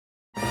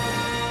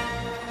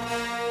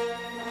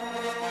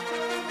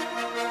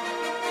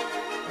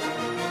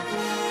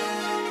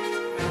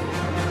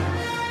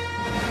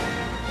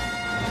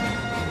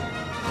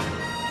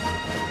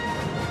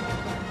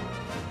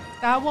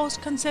Star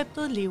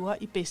Wars-konceptet lever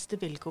i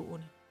bedste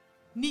velgående.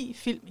 9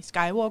 film i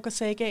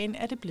Skywalker-sagaen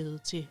er det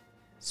blevet til.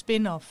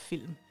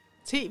 Spin-off-film,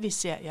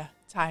 tv-serier,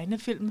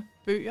 tegnefilm,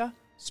 bøger,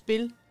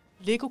 spil,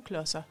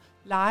 legoklodser,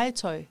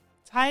 legetøj,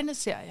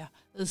 tegneserier,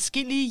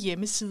 adskillige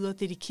hjemmesider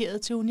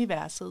dedikeret til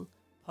universet,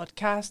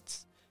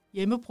 podcasts,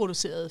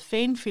 hjemmeproducerede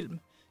fanfilm,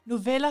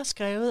 noveller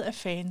skrevet af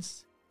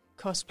fans,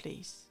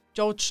 cosplays.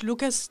 George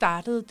Lucas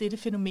startede dette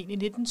fænomen i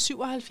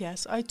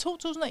 1977, og i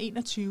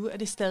 2021 er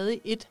det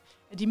stadig et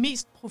af de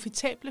mest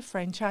profitable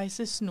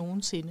franchises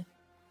nogensinde.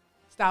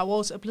 Star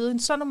Wars er blevet en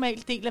så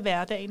normal del af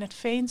hverdagen, at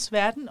fans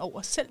verden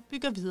over selv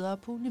bygger videre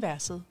på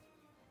universet.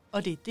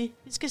 Og det er det,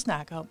 vi skal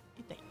snakke om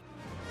i dag.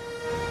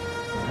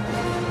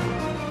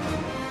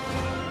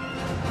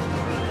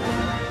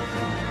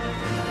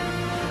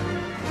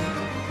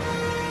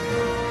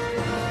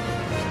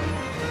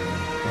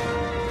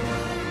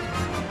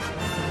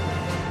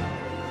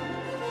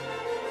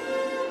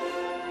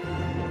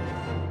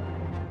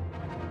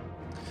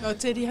 Og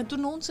Teddy, har du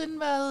nogensinde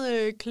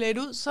været klædt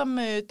ud som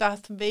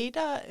Darth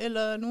Vader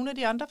eller nogle af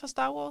de andre fra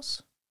Star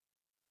Wars?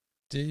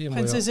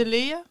 Prinsesse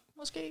Leia,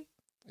 måske?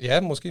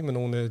 Ja, måske med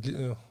nogle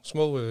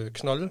små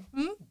knolde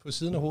på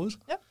siden af hovedet.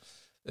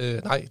 Ja.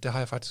 Nej, det har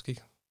jeg faktisk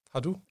ikke. Har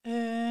du?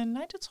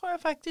 Nej, det tror jeg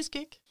faktisk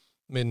ikke.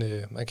 Men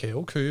man kan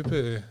jo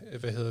købe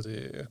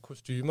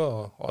kostymer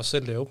og også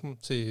selv lave dem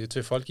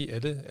til folk i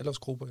alle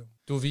aldersgrupper.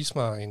 Du viste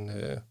mig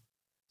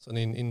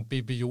en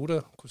Baby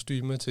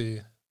Yoda-kostyme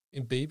til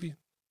en baby.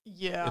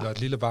 Yeah. Eller et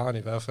lille barn i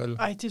hvert fald.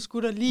 Ej, det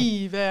skulle da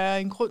lige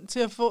være en grund til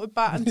at få et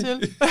barn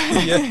til.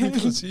 Ja,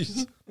 præcis.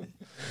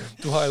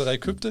 Du har allerede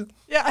købt det?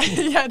 Ja,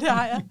 det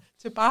har jeg.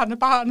 Til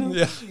barnebarnet.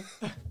 Ja.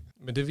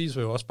 Men det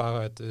viser jo også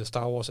bare, at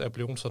Star Wars er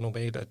blevet så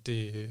normalt, at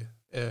det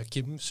er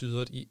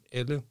gennemsyret i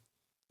alle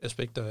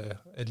aspekter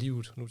af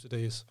livet nu til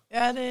dags.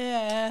 Ja, det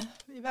er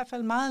i hvert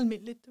fald meget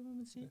almindeligt, det må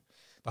man sige.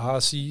 Bare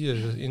at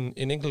sige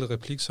en enkelt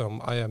replik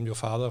som I am your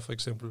father, for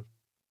eksempel,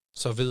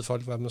 så ved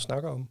folk, hvad man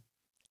snakker om.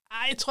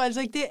 Ej, jeg tror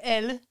altså ikke, det er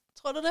alle.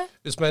 Tror du det?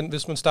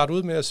 Hvis man starter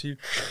ud med at sige,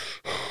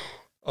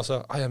 og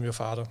så I am your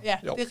father. Ja,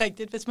 jo. Det er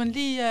rigtigt. Hvis man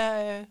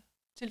lige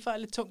tilføjer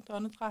lidt tungt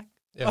åndedrag.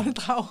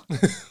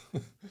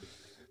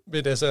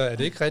 Men altså, er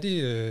det ikke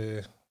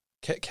rigtig...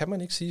 Kan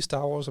man ikke sige, at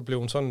Star Wars er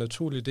blevet en sådan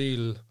naturlig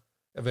del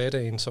af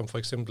hverdagen, som for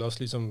eksempel også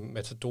ligesom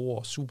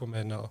Matador,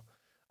 Superman og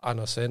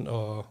Anders Sand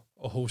og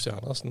H.C.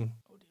 Andersen? Det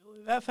er jo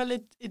i hvert fald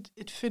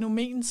et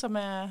fænomen, som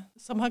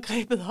har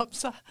grebet om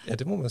sig. Ja,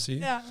 det må man sige.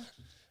 Ja.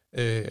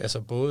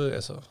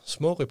 Både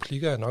små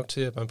replikker er nok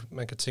til, at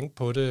man kan tænke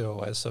på det,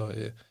 og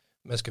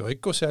man skal jo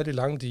ikke gå særlig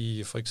langt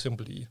for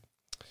eksempel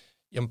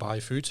bare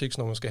i Føtex,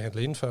 når man skal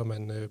handle ind, før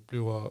man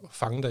bliver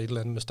fanget af et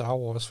eller andet med Star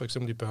Wars, for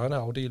eksempel i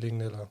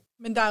børneafdelingen. Eller.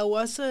 Men der er jo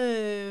også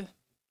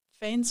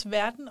fans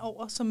verden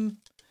over, som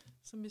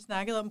vi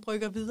snakkede om,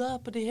 brygger videre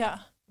på det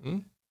her,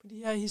 på de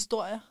her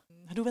historier.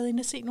 Har du været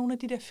inde og se nogle af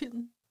de der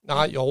film?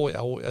 Nej,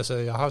 jo. Altså,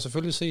 jeg har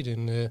selvfølgelig set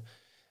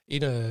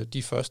en af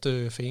de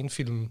første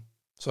fanfilm,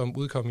 som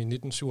udkom i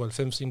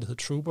 1997, der hed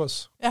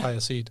Troopers, har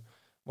jeg set,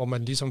 hvor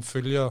man ligesom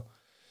følger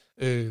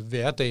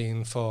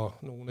hverdagen for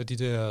nogle af de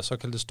der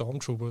såkaldte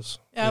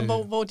Stormtroopers. Ja,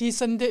 hvor de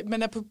sådan,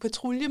 man er på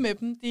patrulje med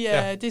dem.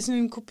 Det er sådan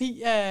en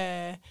kopi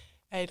af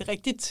et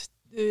rigtigt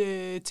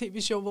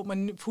tv-show, hvor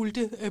man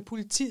fulgte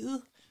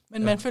politiet,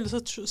 men man følger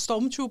så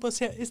Stormtroopers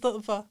her i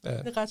stedet for. Ja.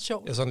 Det er ret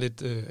sjovt. Ja, sådan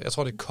lidt, jeg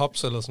tror det er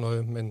Cops eller sådan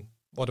noget, men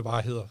hvor det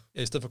bare hedder,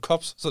 i stedet for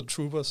Cops, så er det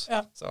Troopers.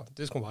 Ja. Så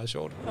det er sgu meget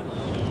sjovt. Ja.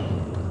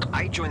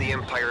 I joined the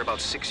Empire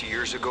about 6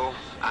 years ago.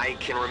 I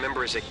can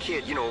remember as a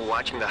kid,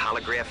 watching the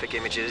holographic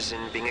images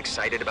and being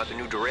excited about the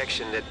new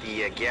direction that the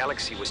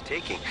galaxy was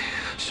taking.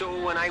 So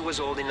when I was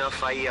old enough,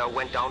 I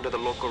went down to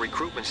the local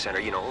recruitment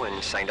center,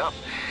 and signed up.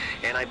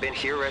 And I've been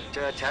here at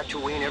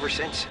Tatooine ever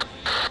since.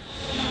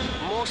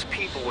 Most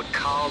people would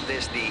call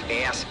this the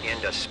ass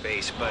end of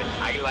space, but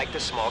I like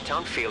the small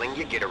town feeling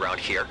you get around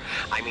here.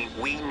 I mean,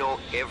 we know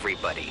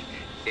everybody.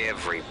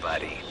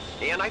 Everybody.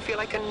 And I feel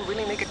I can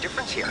really make a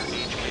difference here.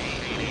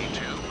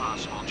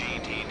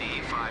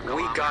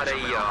 We got a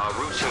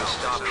routine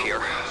stop here.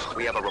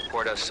 We have a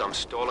report of some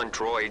stolen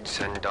droids,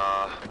 and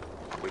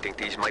we think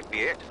these might be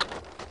it.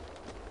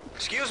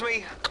 Excuse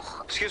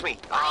me.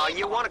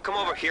 You want to come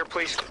over here,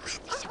 please?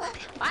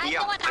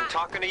 Yeah, I'm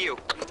talking to you.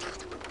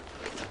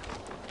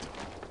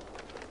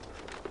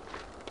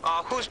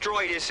 Whose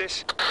droid is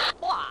this?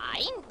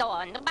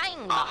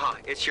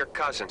 It's your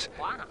cousin's.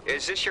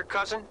 Is this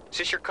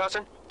your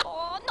cousin?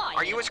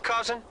 Are you his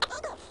cousin?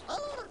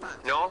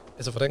 No?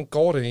 Altså, hvordan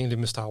går det egentlig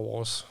med Star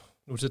Wars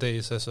nu til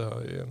dags? Altså,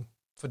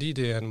 fordi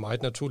det er en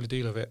meget naturlig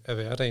del af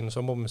hverdagen,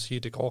 så må man sige,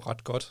 at det går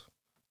ret godt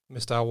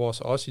med Star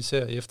Wars. Også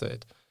især efter,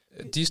 at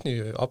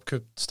Disney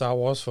opkøbte Star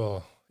Wars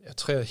for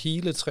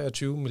hele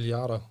 23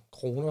 milliarder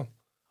kroner.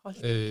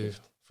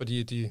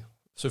 Fordi de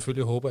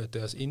selvfølgelig håber, at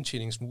deres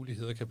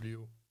indtjeningsmuligheder kan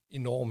blive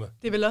enorme.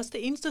 Det er vel også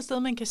det eneste sted,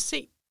 man kan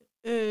se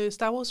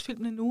Star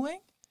Wars-filmene nu,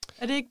 ikke?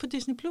 Er det ikke på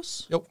Disney+?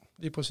 Jo,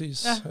 lige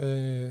præcis. Ja.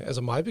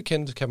 Altså mig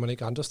bekendt kan man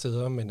ikke andre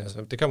steder, men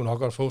altså, det kan man nok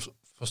godt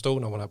forstå,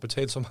 når man har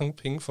betalt så mange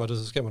penge for det,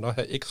 så skal man nok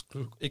have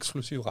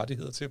eksklusive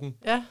rettigheder til dem.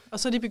 Ja, og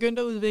så er de begyndt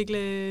at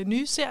udvikle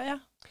nye serier.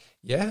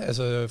 Ja,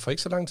 altså for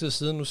ikke så lang tid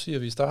siden, nu siger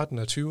vi i starten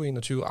af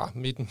 2021,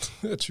 midten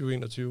af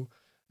 2021,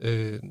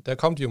 der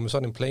kom de jo med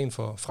sådan en plan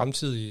for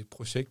fremtidige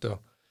projekter,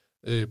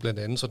 blandt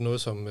andet sådan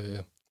noget som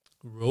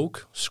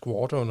Rogue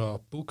Squadron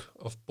og Book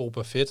of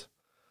Boba Fett,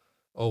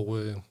 og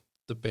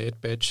The Bad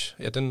Batch,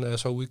 ja, den er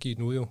så udgivet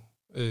nu jo,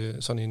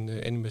 sådan en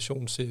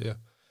animationsserie.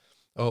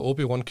 Og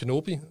Obi-Wan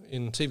Kenobi,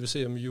 en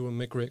tv-serie med Ewan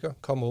McGregor,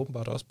 kommer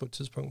åbenbart også på et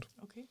tidspunkt.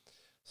 Okay.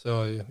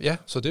 Så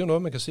så det er jo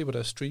noget, man kan se på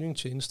deres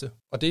streamingtjeneste.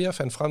 Og det, jeg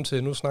fandt frem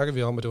til, nu snakker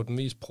vi om, at det var den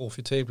mest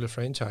profitable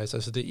franchise,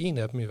 altså det er en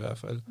af dem i hvert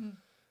fald.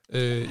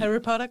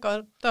 Harry Potter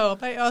godt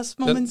deroppe af også,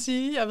 må man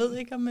sige. Jeg ved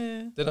ikke om...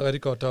 Den er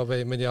rigtig godt deroppe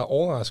af, men jeg er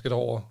overrasket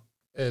over,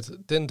 at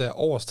den der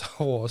over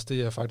Star Wars,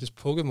 det er faktisk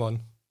Pokémon.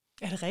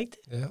 Er det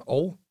rigtigt? Ja,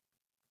 og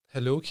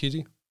Hello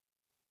Kitty.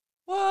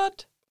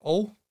 What?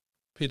 Og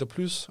Peter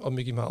Plys og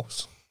Mickey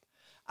Mouse.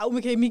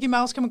 Okay, Mickey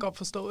Mouse kan man godt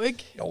forstå,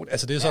 ikke? Jo,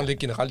 altså det er sådan lidt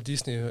generelt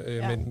Disney,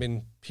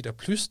 men Peter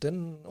Plys,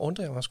 den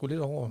undrer jeg mig sgu lidt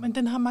over. Men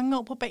den har mange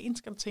år på banen,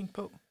 skal du tænke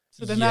på.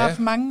 Så den har haft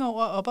mange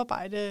år at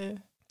oparbejde.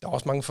 Der er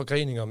også mange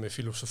forgreninger med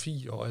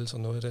filosofi og alt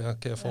sådan noget der,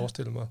 kan jeg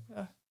forestille mig.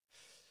 Ja.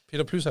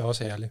 Peter Plys er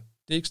også herlig.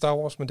 Det er ikke Star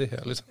Wars, men det er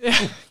herligt. Ja.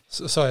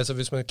 så altså,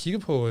 hvis man kigger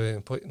på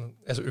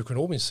altså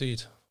økonomisk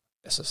set,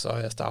 altså, så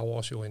er Star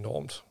Wars jo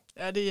enormt.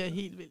 Ja, det er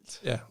helt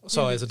vildt. Ja,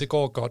 så altså, det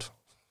går godt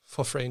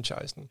for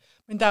franchisen.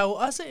 Men der er jo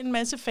også en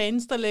masse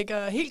fans,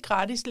 der helt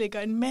gratis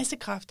lægger en masse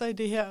kræfter i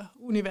det her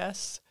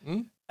univers.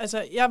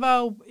 Altså, jeg var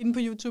jo inde på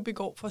YouTube i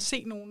går for at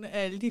se nogle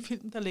af alle de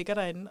film, der ligger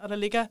derinde. Og der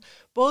ligger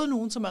både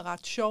nogle, som er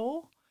ret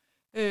sjove,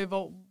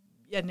 hvor,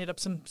 ja, netop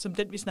som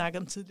den, vi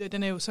snakkede om tidligere,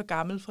 den er jo så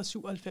gammel fra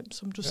 97,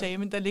 som du sagde,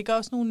 men der ligger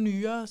også nogle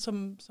nyere,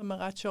 som er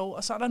ret sjove.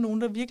 Og så er der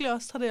nogen, der virkelig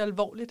også tager det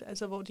alvorligt,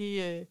 altså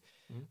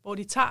hvor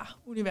de tager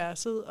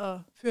universet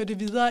og fører det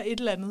videre et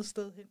eller andet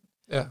sted hen.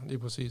 Ja, lige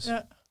præcis. Ja.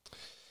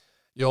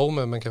 Jo,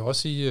 men man kan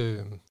også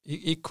sige,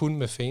 ikke kun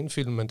med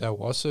fanfilm, men der er jo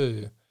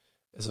også,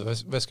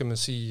 altså hvad skal man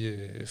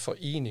sige,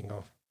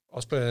 foreninger,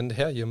 også blandt andet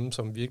herhjemme,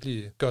 som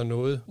virkelig gør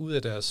noget ud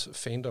af deres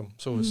fandom,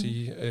 så at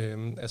sige.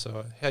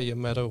 Altså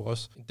herhjemme er der jo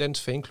også en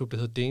dansk fanklub, der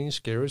hedder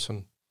Danish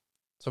Garrison,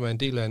 som er en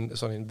del af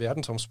sådan en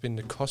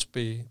verdensomspændende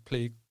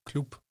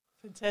cosplay-klub.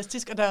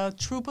 Fantastisk, og der er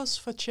Troopers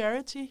for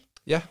Charity.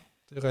 Ja,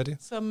 det er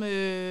rigtigt. Som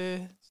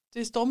det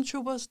er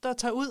Stormtroopers, der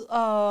tager ud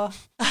og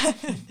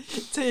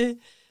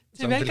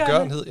til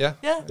velgørenhed, ja.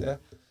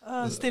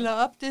 Og stiller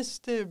op, det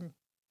er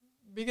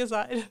mega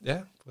sejt. Ja,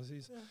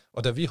 præcis. Ja.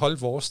 Og da vi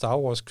holdt vores Star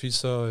Wars-quiz,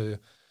 så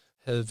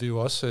havde vi jo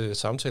også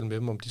samtale med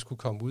dem, om de skulle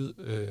komme ud.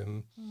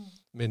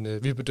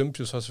 Men vi bedømte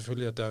jo så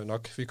selvfølgelig, at der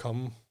nok ville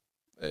komme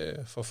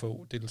for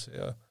få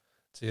deltagere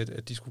til,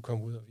 at de skulle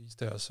komme ud og vise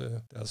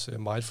deres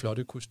meget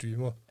flotte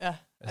kostymer. Ja,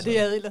 altså, det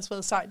havde ellers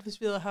været sejt,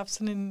 hvis vi havde haft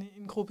sådan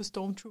en gruppe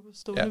Stormtroopers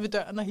stående ved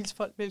døren og hilse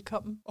folk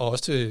velkommen. Og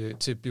også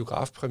til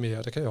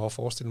biografpremiere, der kan jeg også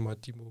forestille mig,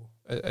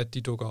 at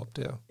de dukker op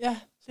der. Ja,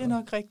 det er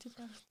nok rigtigt.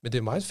 Ja. Men det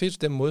er meget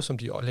fedt, den måde, som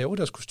de laver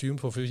deres kostyme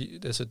på,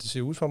 fordi altså, det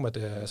ser ud som, at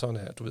det er sådan,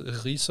 at du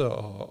ved, ridser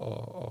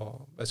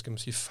og hvad skal man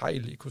sige,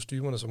 fejl i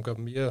kostymerne, som gør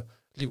dem mere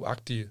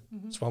livagtige,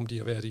 som om de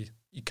har været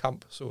i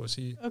kamp, så at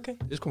sige. Okay.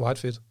 Det er sgu meget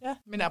fedt. Ja,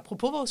 men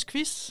apropos vores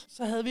quiz,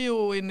 så havde vi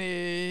jo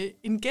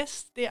en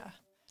gæst der,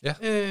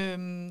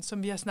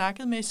 som vi har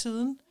snakket med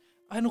siden,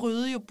 og han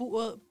ryddede jo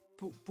bordet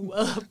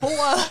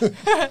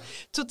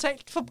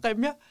totalt for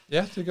præmier.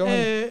 Ja, det gjorde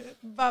han.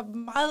 Var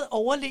meget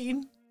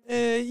overlegen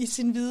i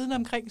sin viden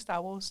omkring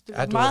Star Wars. Det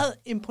var meget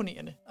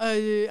imponerende.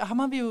 Og ham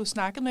har vi jo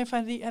snakket med,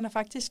 fordi han er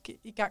faktisk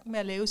i gang med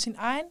at lave sin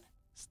egen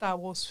Star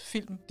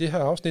Wars-film. Det her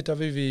afsnit, der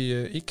vil vi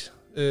ikke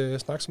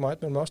snakke så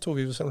meget, men også to,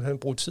 vi vil simpelthen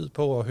bruge tid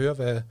på at høre,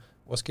 hvad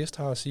vores gæst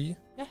har at sige.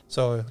 Ja.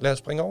 Så lad os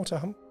springe over til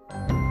ham.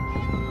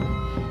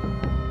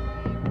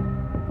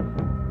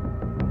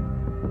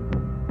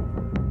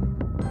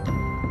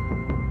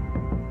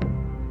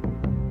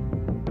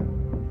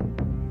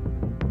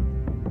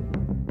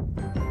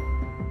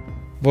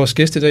 Vores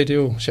gæst i dag, det er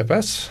jo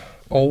Shahbaz,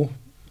 og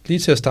lige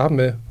til at starte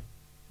med,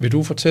 vil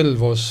du fortælle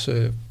vores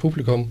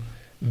publikum,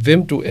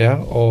 hvem du er,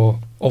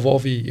 og hvor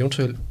vi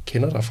eventuelt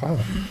kender dig fra?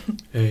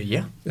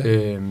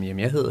 Jamen,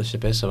 jeg hedder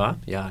Shahbaz Sarwar.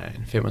 Jeg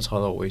er en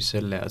 35-årig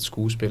selvlært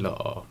skuespiller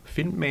og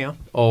filmmager,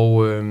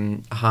 og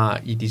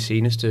har i de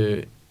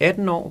seneste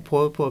 18 år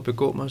prøvet på at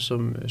begå mig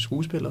som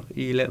skuespiller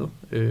i landet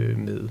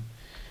med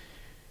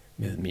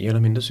mere eller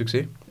mindre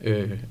succes.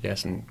 Jeg er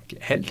sådan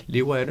halvt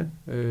lever af det,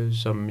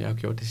 som jeg har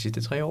gjort de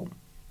sidste 3 år.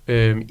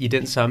 I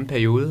den samme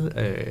periode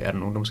er der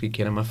nogen, der måske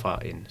kender mig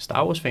fra en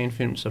Star Wars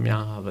fanfilm, som jeg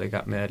har været i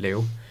gang med at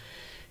lave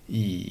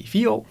i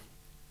 4 år,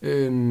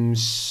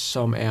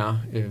 som er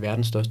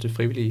verdens største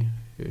frivillige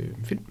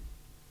film,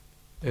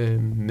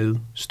 med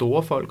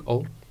store folk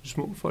og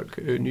små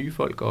folk, nye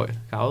folk og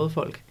garvede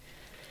folk,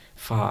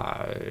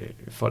 fra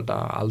folk, der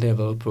aldrig har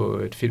været på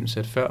et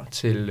filmsæt før,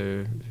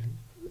 til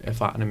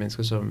erfarne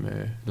mennesker som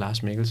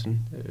Lars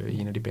Mikkelsen,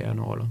 en af de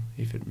bærende roller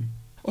i filmen.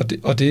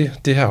 Og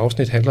det her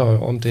afsnit handler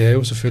om, det er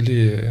jo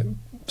selvfølgelig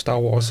Star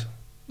Wars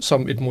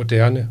som et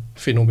moderne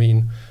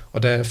fænomen.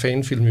 Og der er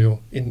fanfilm jo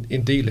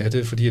en del af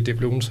det, fordi det er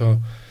blevet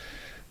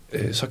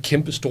så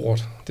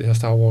kæmpestort, det her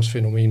Star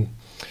Wars-fænomen.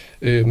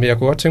 Men jeg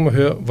kunne godt tænke mig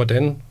at høre,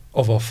 hvordan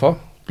og hvorfor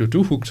blev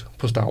du hooked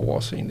på Star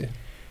Wars egentlig?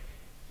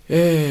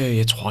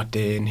 Jeg tror, at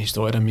det er en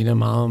historie, der minder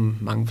meget om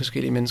mange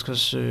forskellige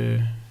menneskers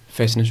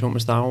fascination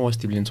med Star Wars.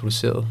 De bliver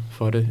introduceret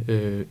for det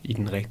i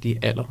den rigtige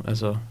alder.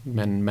 Altså,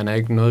 man er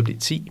ikke nået at blive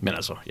 10, men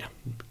altså, ja,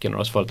 kender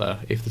også folk, der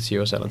efter 10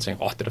 års alderen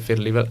tænker, det er da fedt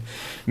alligevel.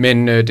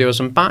 Men det var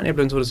som barn, jeg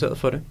blev introduceret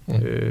for det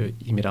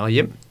i mit eget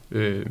hjem.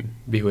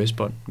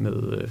 VHS-bånd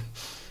med...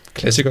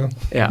 Klassikere.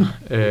 Ja,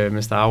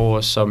 med Star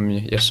Wars, som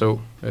jeg så,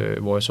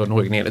 hvor jeg så den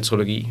originale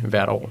trilogi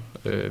hvert år,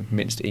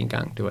 mindst en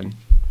gang. Det var en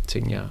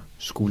ting, jeg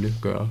skulle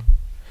gøre.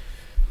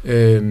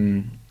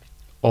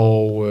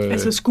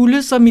 Altså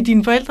skulle, som i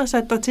dine forældre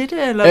satte dig til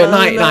det? Eller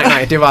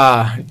Nej,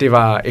 det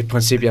var et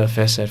princip, jeg havde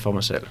fastsat for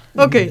mig selv.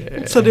 Okay,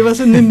 så det var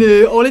sådan en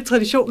årlig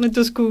tradition, at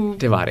du skulle...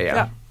 Det var det,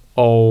 ja.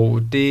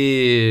 Og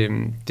det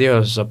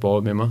har så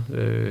båret med mig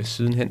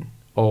sidenhen.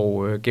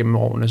 Og gennem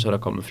årene så er der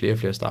kommet flere og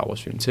flere Star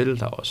Wars-film til.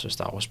 Der er også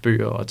Star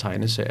Wars-bøger og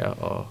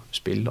tegneserier og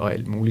spil og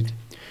alt muligt.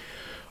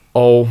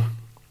 Og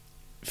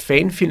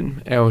fanfilm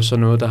er jo så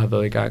noget, der har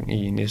været i gang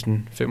i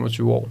næsten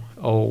 25 år.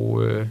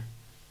 Og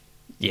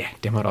ja,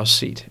 det har man også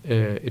set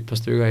et par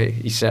stykker af.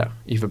 Især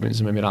i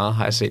forbindelse med mit eget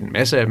har jeg set en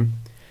masse af dem.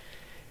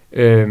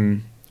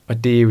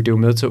 Og det er jo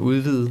med til at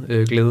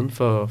udvide glæden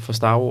for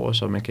Star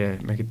Wars, og man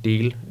kan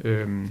dele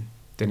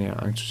den her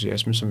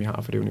entusiasme, som vi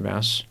har for det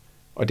univers.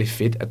 Og det er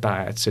fedt, at der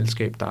er et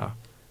selskab, der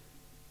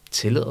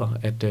tillader,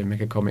 at man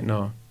kan komme ind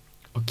og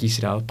give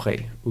sit eget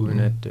præg, uden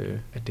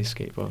at det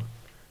skaber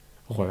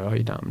røre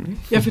i dammen. Ikke?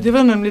 Ja, for det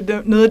var nemlig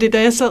noget af det,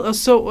 da jeg sad og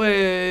så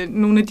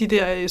nogle af de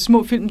der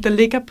små film, der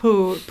ligger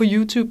på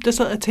YouTube, der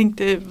sad jeg og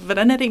tænkte,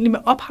 hvordan er det egentlig med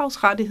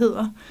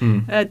ophavsrettigheder?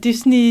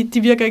 Disney,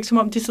 de virker ikke som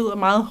om, de sidder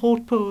meget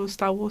hårdt på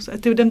Star Wars. Altså,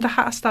 det er jo dem, der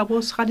har Star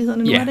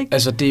Wars-rettighederne nu, er det ikke?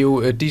 Altså det er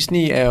jo,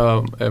 Disney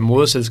er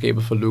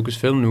moderselskabet for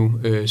Lucasfilm nu,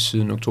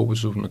 siden oktober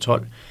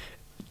 2012.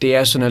 Det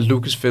er sådan, at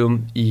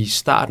Lucasfilm i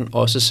starten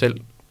også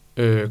selv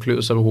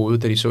kløede sig på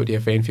hovedet, da de så de her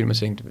fanfilm og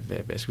tænkte,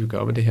 hvad skal vi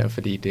gøre med det her?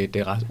 Fordi det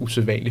er et ret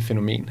usædvanligt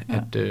fænomen,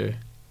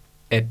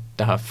 at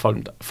der har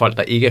folk,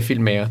 der ikke er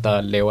filmmager,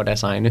 der laver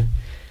deres egne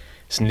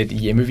sådan lidt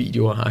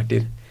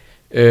hjemmevideoer-agtigt.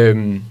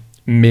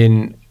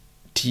 Men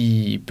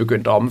de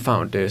begyndte at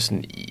omfavne det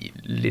sådan i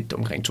lidt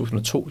omkring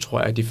 2002, tror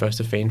jeg, at de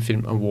første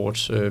fanfilm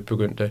awards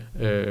begyndte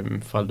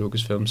fra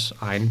Lucasfilms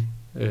egen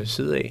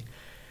side af.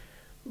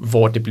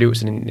 Hvor det blev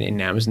sådan en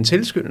nærmest en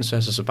tilskyndelse,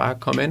 altså så bare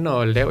kom ind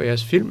og lav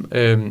jeres film,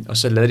 og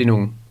så lavede de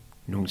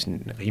nogle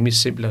sådan rimelig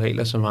simple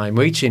regler, som var, I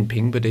må ikke tjene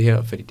penge på det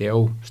her, fordi det er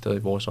jo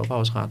stadig vores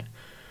ophavsret,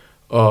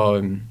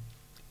 og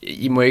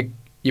I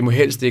må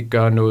helst ikke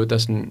gøre noget,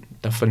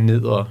 der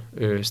fornedrer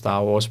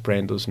Star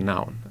Wars-brandets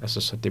navn,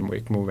 altså så det må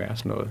ikke være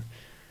sådan noget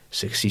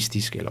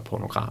sexistisk, eller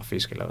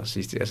pornografisk, eller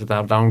racistisk. Altså, der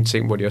er nogle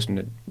ting, hvor de også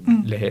sådan,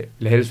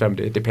 lad helst være med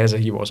det. Det passer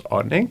ikke i vores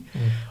ånd, ikke?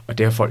 Og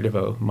det har folk jo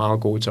været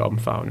meget gode til at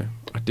omfavne.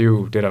 Og det er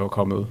jo det, der er jo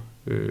kommet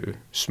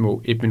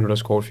små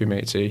 1-minutters kortfilm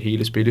af til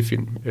hele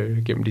spillefilm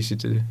gennem de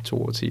sidste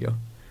 2 årtier.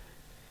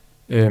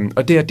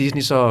 Og det har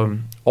Disney så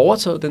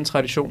overtaget den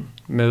tradition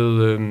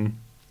med,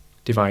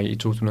 det var i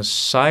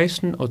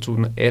 2016 og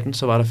 2018,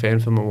 så var der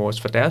Fanfilm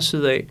Awards fra deres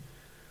side af.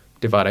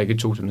 Det var der ikke i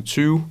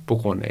 2020, på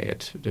grund af,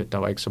 at der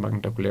var ikke så mange,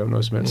 der kunne lave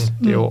noget som helst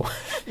det år.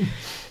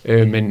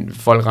 Men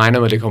folk regner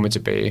med, at det kommer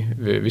tilbage.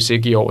 Hvis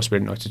ikke i år, så bliver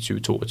det nok til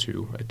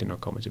 2022, at det nok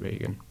kommer tilbage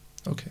igen.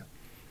 Okay.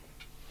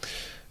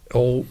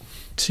 Og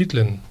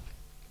titlen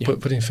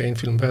på din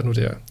fanfilm, hvad er det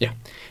nu der?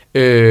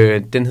 Ja.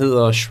 Den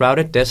hedder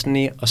Shrouded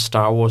Destiny og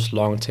Star Wars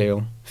Long Tail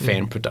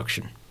Fan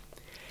Production.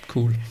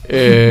 Cool.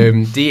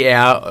 Det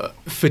er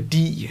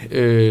fordi,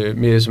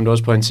 som du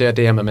også pointerer,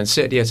 det her med, at man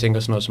ser de her ting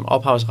og sådan noget som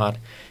ophavsret.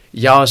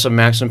 Jeg er også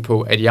opmærksom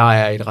på, at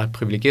jeg er et ret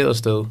privilegeret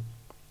sted,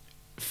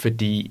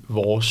 fordi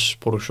vores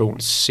produktion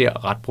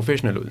ser ret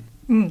professionel ud.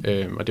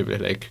 Og det vil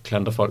heller ikke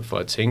klandre folk for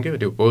at tænke. Det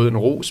er jo både en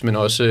ros, men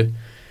også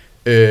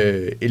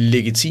en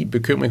legitim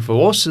bekymring fra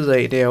vores side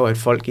af, det er jo, at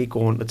folk ikke går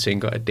rundt og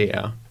tænker, at det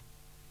er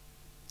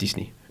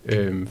Disney.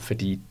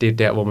 Fordi det er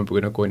der, hvor man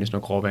begynder at gå ind i sådan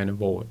nogle gråvande,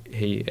 hvor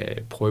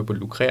prøve at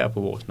lukrere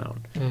på vores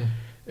navn.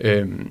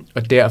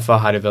 Og derfor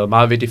har det været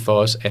meget vigtigt for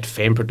os, at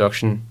fan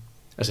production,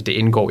 altså det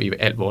indgår i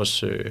alt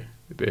vores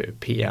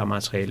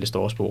PR-materiale, det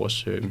står også på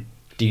vores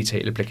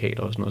digitale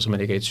plakater og sådan noget, så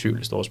man ikke er i tvivl,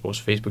 det står også på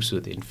vores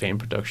Facebook-side, det er en fan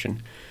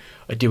production.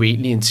 Og det er jo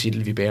egentlig en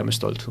titel, vi bærer med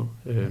stolthed,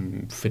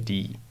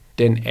 fordi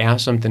den er,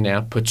 som den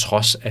er, på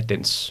trods af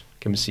dens,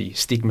 kan man sige,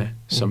 stigma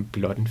som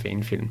blot en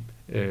fanfilm.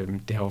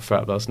 Det har jo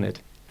før været sådan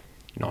et,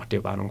 det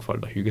er bare nogle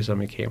folk, der hygger sig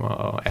med kamera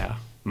og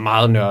er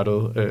meget nørdet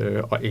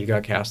og ikke har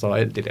kærester og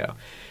alt det der.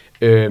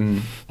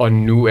 Og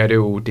nu er det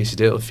jo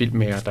deciderede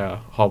filmmager,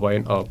 der hopper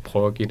ind og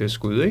prøver at give det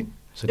skud, ikke?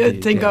 Så jeg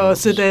tænker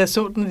også, da jeg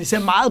så den, det ser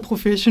meget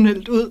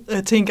professionelt ud.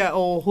 Jeg tænker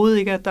overhovedet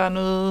ikke, at der er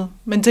noget...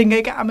 Man tænker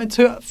ikke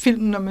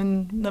amatørfilm,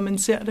 når man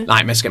ser det.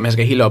 Nej, man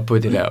skal helt op på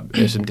det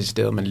der, som det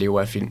sted, man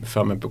lever af film,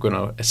 før man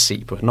begynder at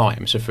se på, nå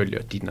jamen selvfølgelig,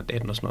 og dit og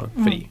datten og sådan noget.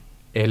 Fordi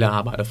alle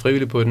arbejder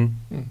frivilligt på den,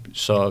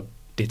 så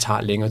det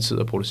tager længere tid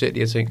at producere de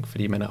her ting,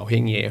 fordi man er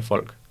afhængig af, at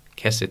folk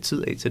kan sætte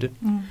tid af til det.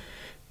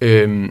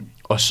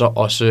 Og så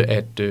også,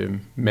 at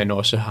man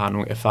også har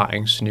nogle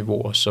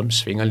erfaringsniveauer, som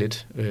svinger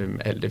lidt,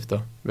 alt efter,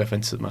 hvad for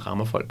en tid man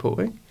rammer folk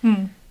på.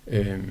 Ikke?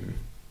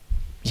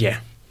 Ja,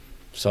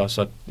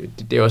 så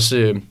det er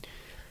også...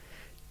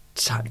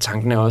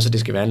 tanken er også, at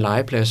det skal være en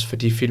legeplads for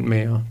de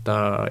filmmager,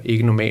 der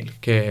ikke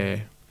normalt kan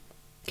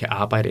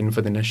arbejde inden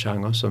for den her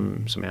genre,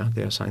 som er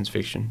det her science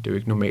fiction. Det er jo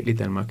ikke normalt i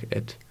Danmark,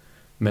 at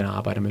man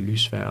arbejder med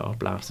lysvær og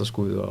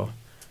blasterskud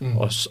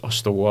og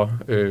store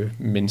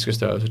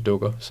menneskestørrelse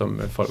dukker,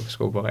 som folk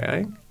skal operere.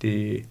 Ikke?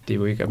 Det er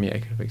jo ikke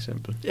Amerika, for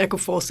eksempel. Jeg kunne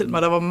forestille mig,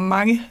 at der var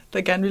mange,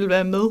 der gerne ville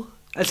være med.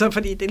 Altså,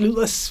 fordi det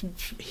lyder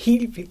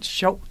helt vildt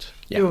sjovt.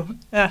 Ja, jo.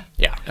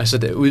 Ja,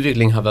 altså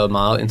udviklingen har været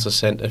meget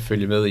interessant at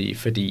følge med i,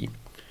 fordi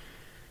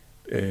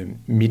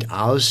mit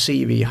eget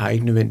CV har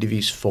ikke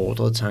nødvendigvis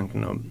fordret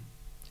tanken om,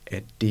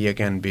 at det, jeg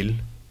gerne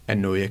vil, er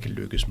noget, jeg kan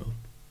lykkes med.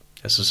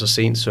 Altså så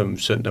sent som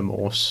søndag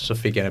morges, så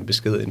fik jeg en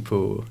besked ind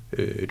på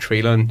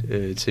traileren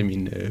til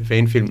min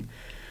fanfilm,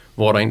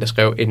 hvor der en, der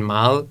skrev en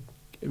meget,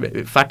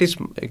 faktisk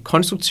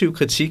konstruktiv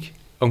kritik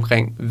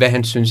omkring, hvad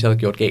han synes, jeg havde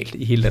gjort galt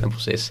i hele den her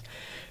proces.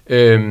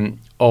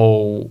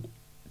 Og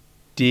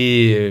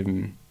det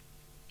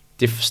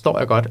forstår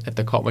jeg godt, at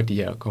der kommer de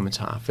her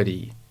kommentarer,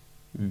 fordi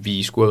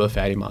vi skulle have været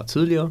færdige meget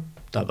tidligere.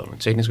 Der har været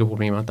nogle tekniske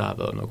problemer, der har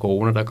været noget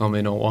corona, der er kommet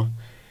ind over.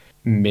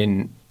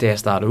 Men da jeg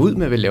startede ud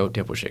med at lave det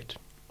her projekt,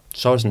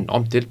 så var det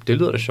sådan, det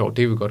lyder da sjovt,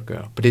 det vil vi godt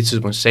gøre. På det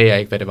tidspunkt sagde jeg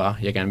ikke, hvad det var,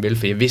 jeg gerne ville,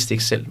 for jeg vidste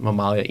ikke selv, hvor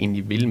meget jeg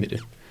egentlig ville med det.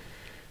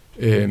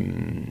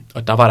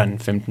 Og der var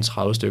der en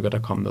 15-30 stykker, der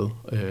kom med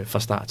fra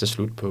start til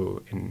slut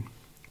på en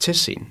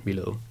testscene, vi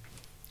lavede,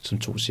 som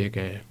tog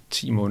cirka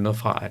 12 måneder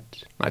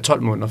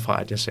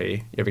fra, at jeg sagde,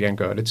 jeg vil gerne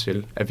gøre det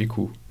til, at vi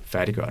kunne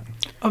færdiggøre den.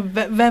 Og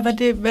hvad var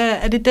det?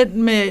 Er det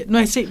den med, når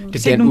jeg ser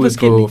det er den ude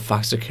på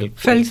Faxe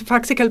Kalkbrud.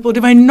 Faxe Kalkbrud.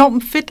 Det var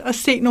enormt fedt at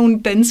se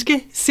nogle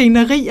danske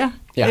scenerier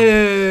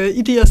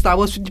i de her Star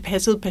Wars, fordi de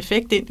passede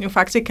perfekt ind. Jo,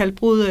 Faxe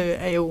Kalkbrud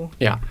er jo...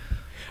 Ja,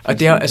 og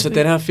det altså,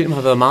 den her film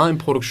har været meget en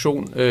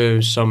produktion,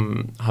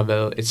 som har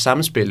været et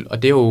samspil,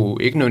 og det har jo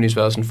ikke nødvendigvis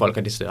været sådan, folk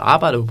har det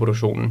arbejdet på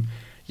produktionen.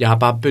 Jeg har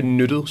bare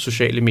benyttet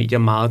sociale medier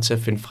meget til at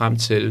finde frem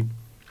til,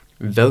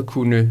 hvad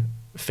kunne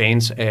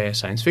fans af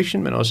science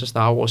fiction, men også af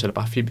Star Wars, eller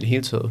bare film i det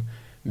hele taget,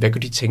 hvad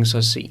kunne de tænke sig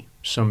at se,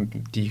 som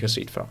de ikke har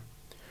set før?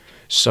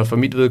 Så for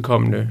mit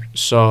vedkommende,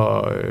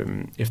 så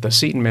efter at have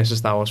set en masse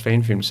Star Wars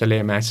fanfilm, så lagde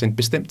jeg mærke til en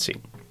bestemt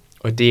ting.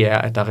 Og det er,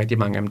 at der er rigtig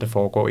mange af dem, der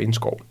foregår i en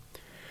skov.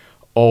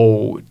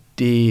 Og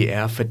det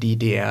er, fordi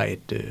det er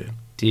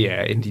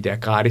en af de der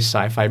gratis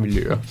sci-fi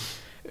miljøer.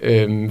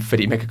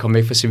 Fordi man kan komme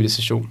væk fra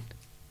civilisation.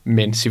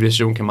 Men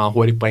civilisation kan meget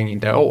hurtigt bringe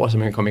en derover, så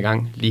man kan komme i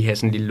gang, lige have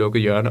sådan en lille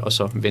lukket hjørne, og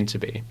så vende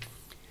tilbage.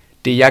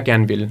 Det jeg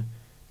gerne ville,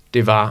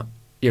 det var,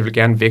 jeg vil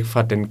gerne væk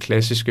fra den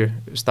klassiske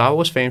Star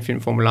Wars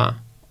fanfilmformular,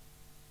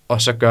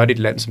 og så gøre det i et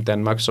land som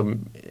Danmark, som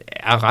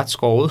er ret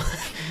skåret.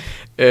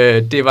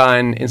 Det var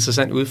en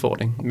interessant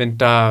udfordring, men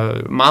der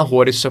meget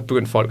hurtigt så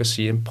begyndte folk at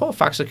sige, prøv at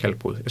Faxe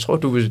Kalkbrud. Jeg tror,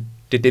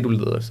 det er det, du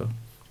leder efter.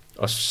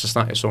 Og så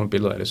snart jeg så en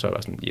billede af det, så var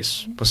jeg sådan,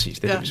 yes, præcis,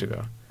 det er det, vi skal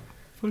gøre.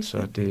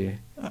 Så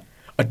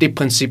og det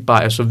princip bare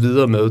jeg så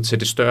videre med til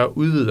det større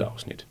udvidede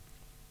afsnit.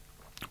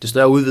 Det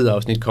større udvidede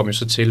afsnit kom jo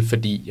så til,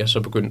 fordi jeg så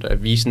begyndte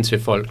at vise den til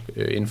folk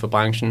inden for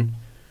branchen,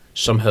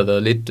 som havde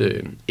været lidt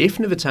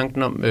æffende ved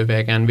tanken om, hvad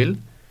jeg gerne ville.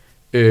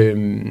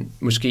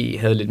 Måske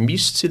havde lidt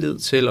mistillid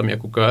til, om jeg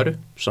kunne gøre det,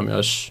 som jeg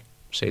også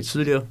sagde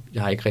tidligere.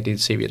 Jeg har ikke rigtig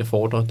et CV, der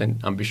fordrer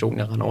den ambition,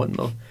 jeg render rundt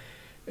med.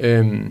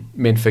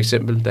 Men for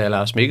eksempel, da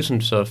Lars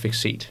Mikkelsen så fik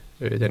set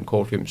den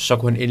kortfilm, så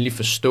kunne han endelig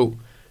forstå,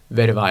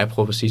 hvad det var, jeg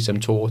prøvede at sige til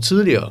ham 2 år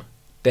tidligere,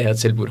 da jeg havde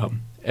tilbudt ham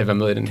at være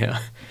med i den her.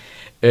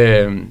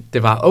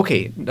 Det var,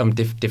 okay,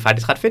 det er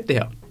faktisk ret fedt det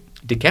her.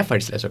 Det kan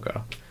faktisk lade sig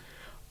gøre.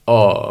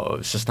 Og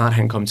så snart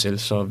han kom til,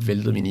 så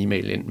væltede min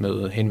e-mail ind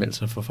med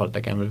henvendelser for folk, der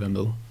gerne ville være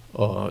med.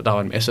 Og der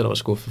var en masse, der var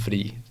skuffet,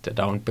 fordi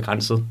der var en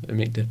begrænset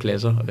mængde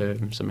pladser,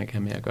 som man kan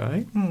have med at gøre.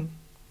 Ikke?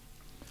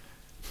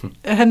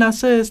 Er han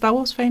også Star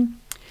Wars-fan?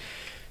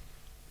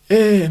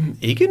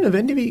 Ikke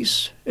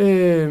nødvendigvis.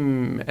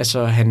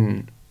 Altså,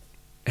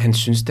 han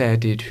synes da,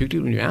 at det er et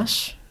hyggeligt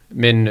univers,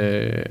 men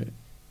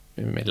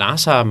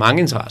Lars har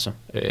mange interesser.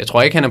 Jeg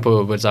tror ikke, han er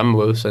på den samme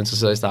måde så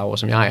interesseret i Star Wars,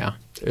 som jeg er.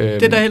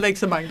 Det er der heller ikke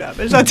så mange, der er.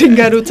 Men så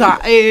tænker jeg, du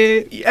tager...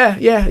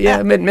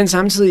 Ja. Men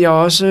samtidig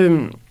jeg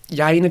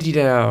er en af de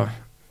der...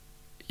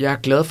 Jeg er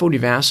glad for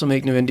universet, men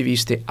ikke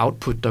nødvendigvis det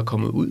output, der er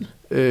kommet ud.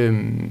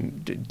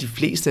 De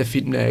fleste af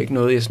filmene er ikke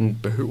noget, jeg sådan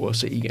behøver at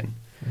se igen.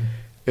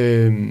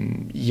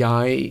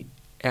 Jeg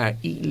er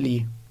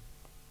egentlig...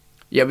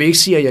 Jeg vil ikke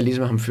sige, at jeg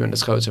ligesom ham fyren, der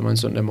skrev til mig en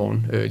søndag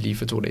morgen, lige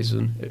for 2 dage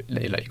siden,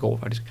 eller i går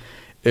faktisk.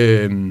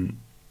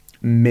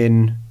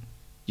 Men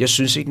Jeg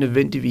synes ikke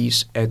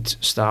nødvendigvis, at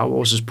Star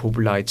Wars'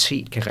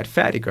 popularitet kan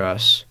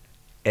retfærdiggøres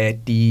af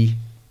de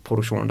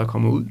produktioner, der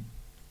kommer ud.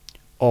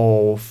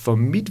 Og for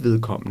mit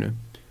vedkommende,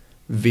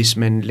 hvis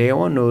man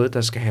laver noget,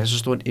 der skal have så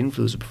stor en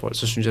indflydelse på folk,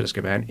 så synes jeg, der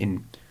skal være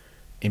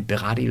en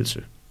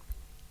berettigelse.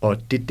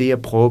 Og det er det,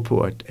 jeg prøver på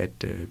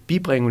at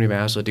bibringe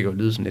universet, og det kan jo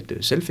lyde sådan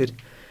lidt selvfedt.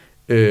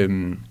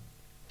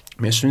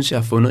 Men jeg synes, jeg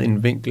har fundet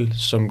en vinkel,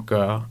 som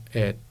gør,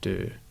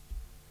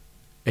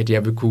 at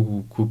jeg vil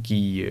kunne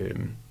give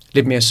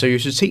lidt mere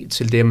seriøsitet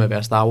til det med at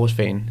være Star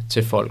Wars-fan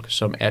til folk,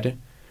 som er det.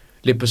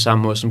 Lidt på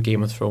samme måde som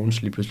Game of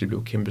Thrones lige pludselig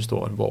blev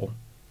kæmpestort, hvor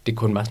det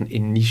kun var sådan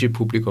en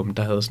niche-publikum,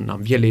 der havde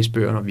sådan, vi har læst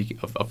bøgerne,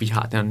 og vi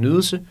har den her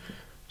nydelse,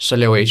 så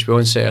laver HBO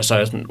en serie, og så er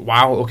jeg sådan,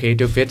 wow, okay,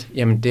 det er jo fedt.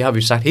 Jamen, det har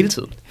vi sagt hele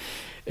tiden.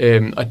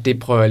 Og det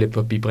prøver jeg lidt på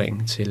at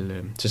bibringe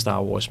til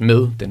Star Wars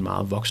med den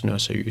meget voksne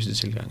og seriøse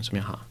tilgang, som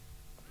jeg har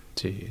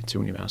til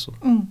universet.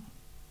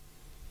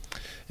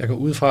 Jeg går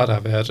ud fra, at der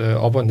har været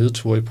op- og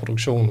nedtur i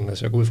produktionen.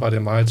 Altså jeg går ud fra, at det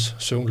er meget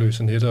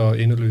søvnløse nætter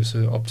og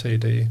endeløse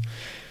optagedage.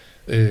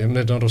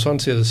 Men når du sådan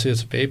ser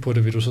tilbage på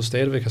det, vil du så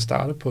stadigvæk have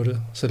startet på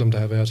det, selvom der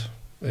har været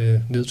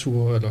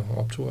nedture eller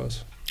opture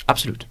også?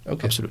 Absolut.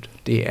 Okay. Absolut.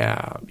 Det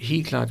er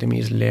helt klart det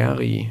mest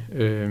lærerige,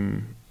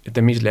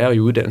 den mest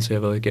lærerige uddannelse,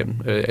 jeg har været igennem.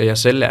 Jeg har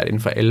selv lært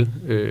inden for alle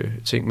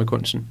ting med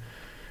kunsten.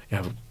 Jeg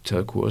har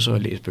taget kurser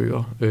og læst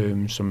bøger,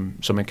 som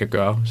man kan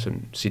gøre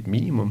som sit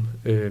minimum.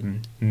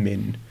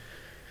 Men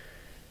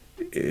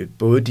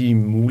både de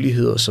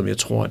muligheder, som jeg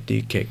tror,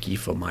 det kan give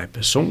for mig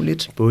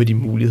personligt, både de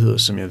muligheder,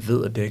 som jeg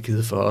ved, at det har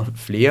givet for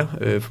flere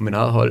på min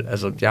eget hold.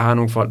 Altså, jeg har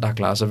nogle folk, der har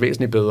klaret sig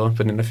væsentligt bedre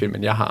på den her film,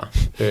 end jeg har.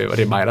 Og det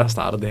er mig, der har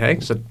startet det her,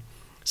 ikke?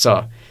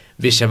 Så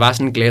hvis jeg var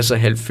sådan en glas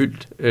og halvt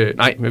fyldt,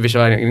 men hvis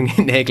jeg var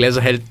en glas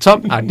og halvt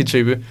tom-agtig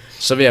type,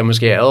 så vil jeg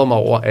måske ære mig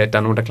over, at der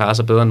er nogen, der klarer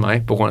sig bedre end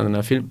mig på grund af den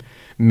her film.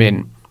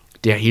 Men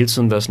det har hele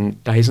tiden været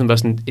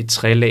sådan, et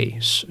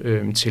trelags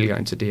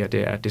tilgang til det her. Det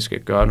er, at det skal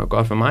gøre noget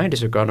godt for mig, det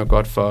skal gøre noget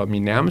godt for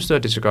mine nærmeste,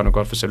 og det skal gøre noget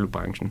godt for selve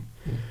branchen.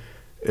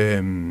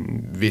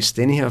 Hvis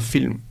denne her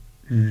film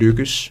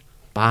lykkes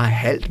bare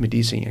halvt med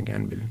de ting, jeg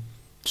gerne vil,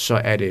 så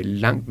er det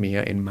langt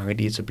mere end mange af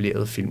de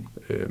etablerede film,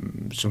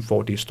 som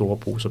får de store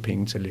poser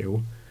penge til at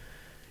lave.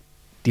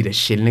 Det er da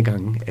sjældne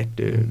gange, at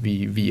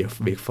vi er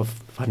væk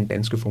fra den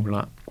danske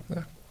formular.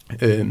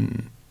 Ja.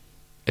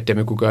 At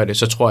dem kunne gøre det,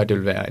 så tror jeg, det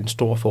vil være en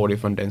stor fordel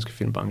for den danske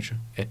filmbranche,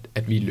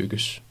 at vi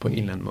lykkes på en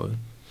eller anden måde.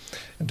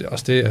 Det er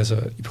også det, altså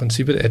i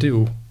princippet er det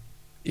jo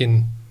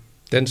en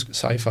dansk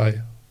sci-fi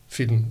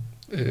film.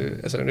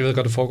 Altså jeg ved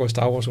godt, det foregår i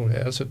Star Wars,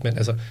 men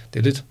altså det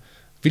er lidt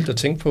vildt at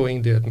tænke på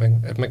egentlig,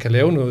 at man kan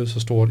lave noget så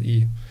stort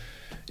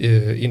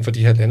inden for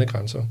de her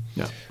landegrænser.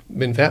 Ja.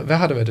 Men hvad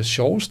har det været det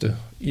sjoveste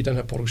i den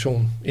her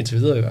produktion, indtil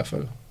videre i hvert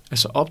fald?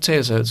 Altså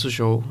optagelser er altid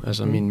sjov.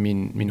 Altså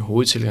min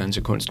hovedtilgang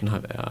til kunsten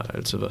har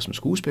altid været som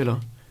skuespiller.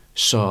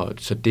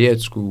 Så det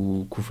at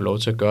kunne få lov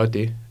til at gøre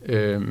det,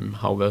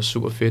 har jo været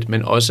super fedt.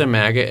 Men også at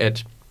mærke,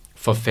 at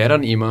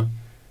forfatteren i mig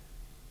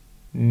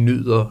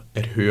nyder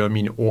at høre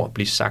mine ord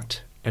blive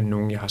sagt af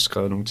nogen, jeg har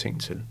skrevet nogle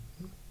ting til.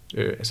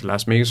 Altså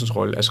Lars Mikkelsens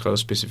rolle er skrevet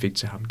specifikt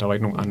til ham. Der var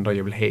ikke nogen andre,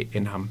 jeg vil have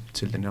end ham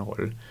til den her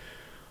rolle.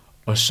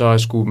 Og så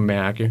at skulle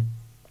mærke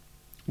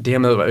det her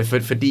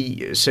med,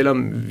 fordi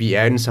selvom vi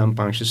er i den samme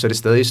branche, så er det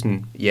stadig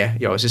sådan, ja,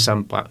 jeg er også i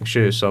samme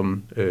branche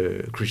som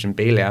Christian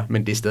Bale er,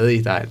 men det er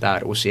stadig, der er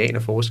et ocean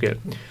af forskel.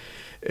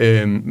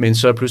 Men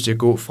så er pludselig at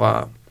gå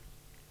fra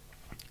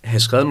at have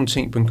skrevet nogle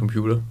ting på en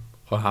computer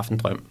og haft en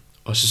drøm,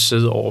 og så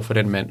sidde over for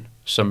den mand,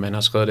 som man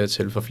har skrevet det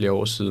til for flere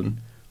år siden,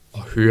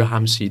 og høre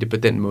ham sige det på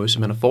den måde,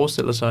 som han har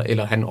forestillet sig,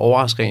 eller han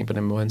overrasker en på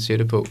den måde, han siger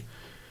det på.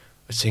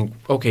 Og tænke,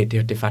 okay,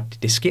 det er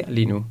faktisk, det sker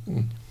lige nu.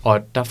 Og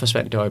der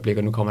forsvandt det øjeblik,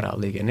 og nu kommer der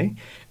aldrig igen,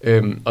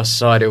 ikke? Og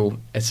så er det jo,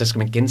 at så skal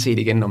man gense det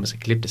igen, når man skal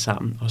klippe det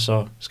sammen, og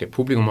så skal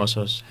publikum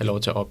også have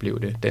lov til at opleve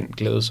det, den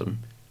glæde, som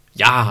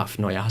jeg har haft,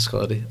 når jeg har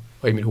skrevet det,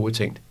 og i mit hoved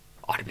tænkt,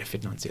 det bliver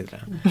fedt, når han siger det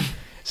der.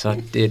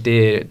 Så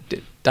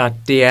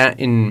det er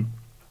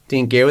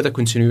en gave, der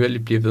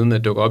kontinuerligt bliver ved med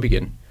at dukke op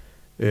igen.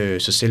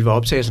 Så selve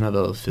optagelsen har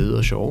været fede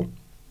og sjove,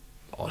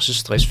 også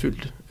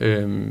stressfyldt.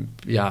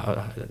 Jeg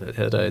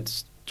havde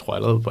der tror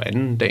allerede på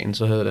anden dagen,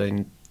 så havde der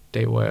en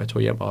dag, hvor jeg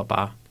tog hjem og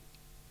bare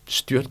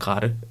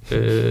styrtgrætte,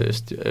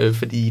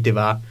 fordi det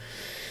var,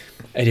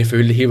 at jeg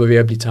følte, at det hele var ved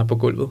at blive tabt på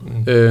gulvet.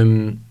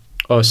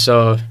 Og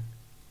så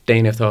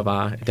dagen efter var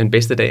bare den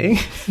bedste dag,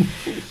 ikke?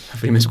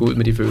 Fordi man skulle ud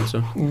med de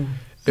følelser.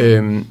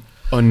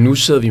 Og nu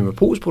sidder vi med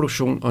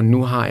postproduktion, og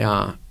nu har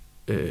jeg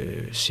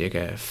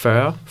cirka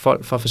 40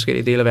 folk fra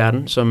forskellige dele af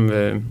verden, som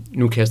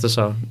nu kaster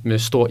sig med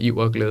stor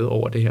iver og glæde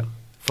over det her,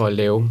 for at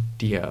lave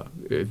de her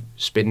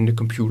spændende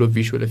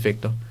computer-visuelle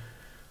effekter,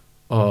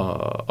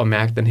 og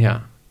mærke den her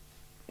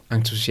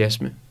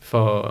entusiasme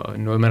for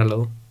noget, man har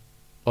lavet,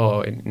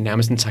 og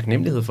nærmest en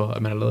taknemmelighed for,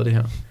 at man har lavet det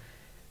her.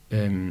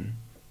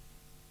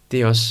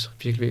 Det er også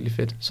virkelig, virkelig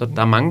fedt. Så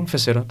der er mange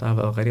facetter, der har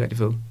været rigtig, rigtig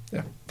fede.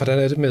 Ja. Hvordan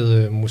er det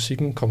med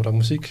musikken? Kommer der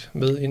musik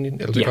med ind i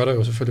den? Eller det gør der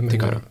jo selvfølgelig, men det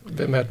gør der.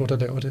 Hvem er det nu, der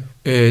laver det?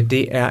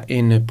 Det er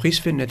en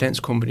prisvindende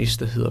dansk komponist,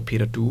 der hedder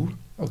Peter Due.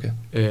 Okay.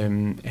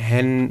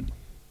 Han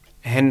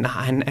han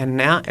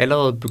er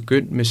allerede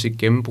begyndt med sit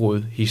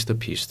gennembrud hist og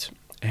pist.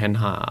 Han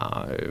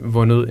har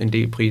vundet en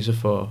del priser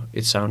for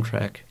et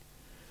soundtrack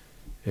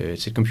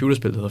til et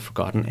computerspil, der hedder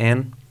Forgotten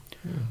Anne.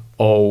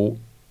 Og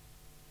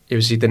jeg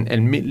vil sige, den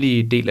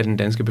almindelige del af den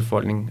danske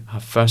befolkning har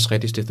først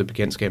rigtig stiftet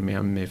bekendtskab med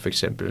ham med for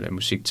eksempel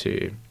musik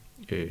til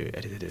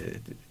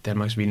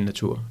Danmarks Vilde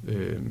Natur.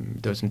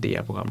 Det var sådan et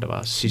DR-program, der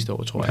var sidste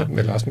år, tror jeg.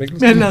 Med Lars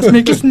Mikkelsen. Med Lars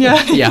Mikkelsen, ja.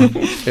 Ja.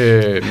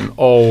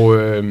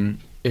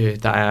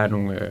 Der er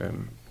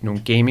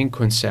nogle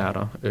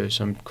gaming-koncerter,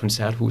 som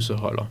Koncerthuset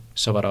holder.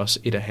 Så var der også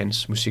et af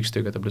hans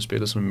musikstykker, der blev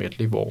spillet som en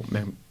medley, hvor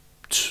man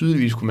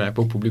tydeligvis kunne mærke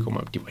på publikum,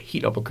 at de var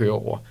helt op at køre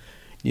over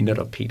lige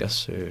netop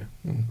Peters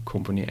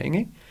komponering,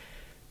 ikke?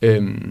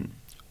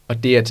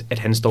 Og det, at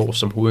han står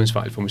som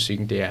hovedansvarlig for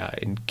musikken, det er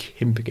en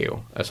kæmpe gave.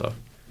 Altså,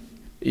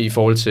 i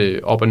forhold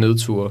til op- og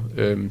nedture.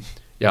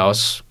 Jeg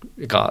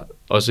er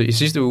også i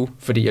sidste uge,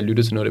 fordi jeg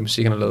lyttede til noget af det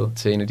musik, han har lavet,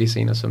 til en af de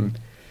scener, som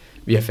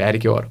vi har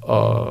færdiggjort,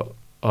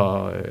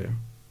 og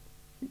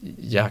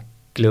jeg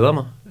glæder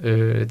mig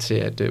til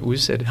at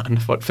udsætte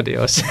andre folk for det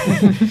også.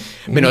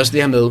 Men også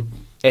det her med,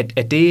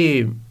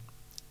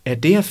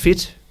 at det er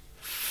fedt,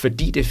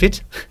 fordi det er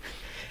fedt,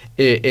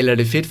 eller er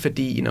det fedt,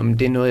 fordi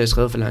det er noget, jeg har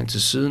skrevet for lang tid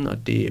siden,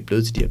 og det er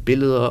blevet til de her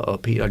billeder, og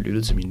Peter har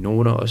lyttet til mine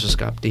noter, og så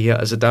skabt det her.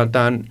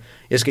 Altså,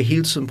 jeg skal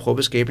hele tiden prøve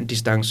at skabe en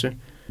distance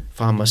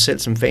fra mig selv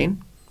som fan,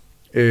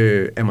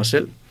 af mig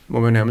selv, må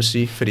man nærmest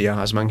sige, fordi jeg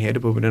har så mange hatte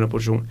på den her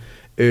produktion,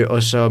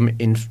 og som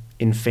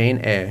en fan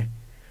af,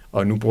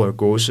 og nu bruger jeg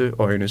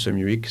gåseøjne, som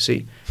I jo ikke kan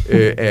se,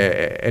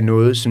 af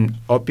noget sådan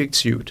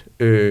objektivt,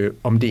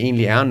 om det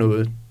egentlig er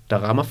noget, der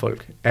rammer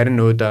folk. Er det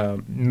noget, der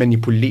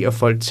manipulerer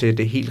folk til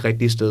det helt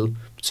rigtige sted,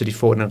 så de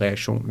får den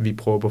reaktion, vi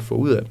prøver på at få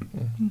ud af dem.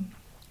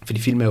 Fordi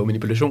film er jo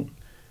manipulation,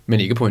 men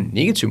ikke på en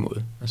negativ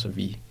måde. Altså,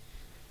 vi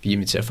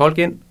inviterer folk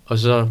ind, og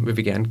så vil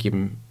vi gerne give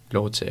dem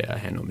lov til at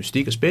have noget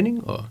mystik og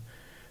spænding, og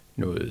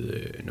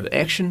noget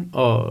action,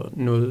 og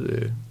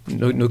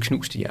noget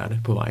knust i hjerte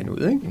på vejen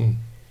ud, ikke?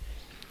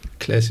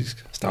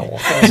 Klassisk Star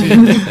Wars.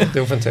 Det er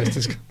jo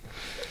fantastisk.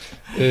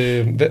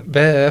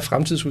 Hvad er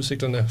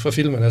fremtidsudsigterne for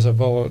filmen? Altså,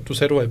 hvor du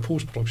sagde, du er i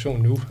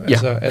postproduktion nu.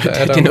 Altså, ja, det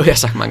er noget, jeg har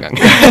sagt mange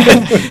gange.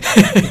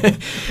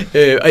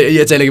 Og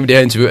jeg taler ikke om det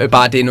her interview,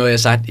 bare det er noget, jeg har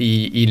sagt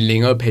i en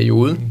længere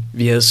periode.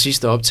 Vi havde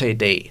sidste optag i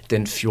dag,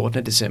 den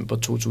 14. december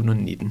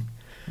 2019.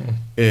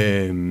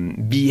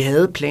 Vi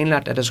havde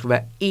planlagt, at der skulle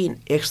være en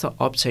ekstra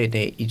optag i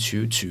dag i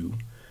 2020.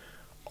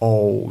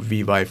 Og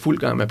vi var i fuld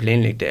gang med at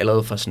planlægge det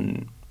allerede fra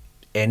sådan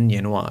 2.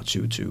 januar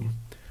 2020.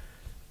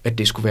 At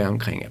det skulle være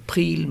omkring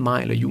april,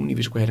 maj eller juni,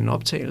 vi skulle have den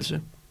optagelse.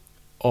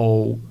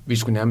 Og vi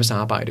skulle nærmest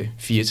arbejde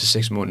 4 til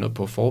 6 måneder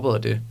på at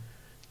forberede det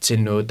til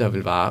noget, der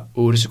ville vare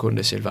 8 sekunder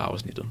af selve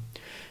afsnittet.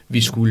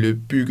 Vi skulle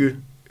bygge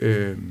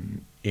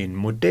en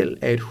model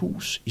af et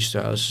hus i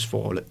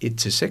størrelsesforholdet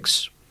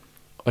 1:6,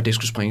 og det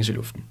skulle springes i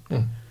luften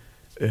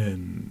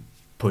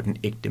på den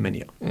ægte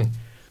manér.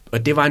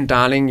 Og det var en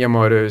darling, jeg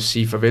måtte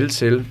sige farvel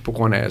til, på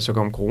grund af, at så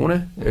kom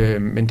corona.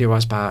 Men det var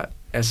også bare,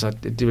 altså,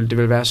 det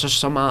ville være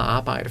så meget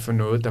arbejde for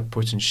noget, der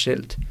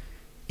potentielt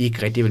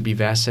ikke rigtig ville blive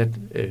værdsat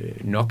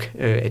nok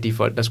af de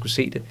folk, der skulle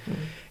se det.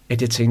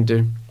 At jeg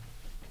tænkte,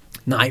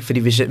 nej, fordi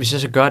hvis jeg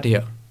så gør det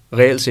her,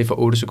 reelt set for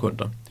 8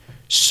 sekunder,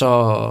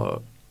 så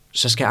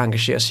skal jeg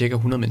engagere cirka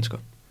 100 mennesker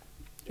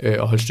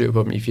og holde styr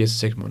på dem i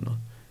 4-6 måneder.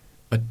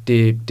 Og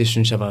det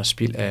synes jeg var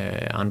spild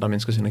af andre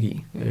menneskers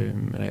energi,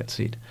 reelt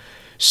set.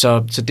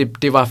 Så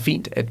det var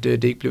fint, at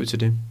det ikke blev til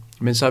det.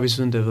 Men så har vi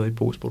siden der været i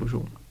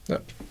postproduktion. Ja.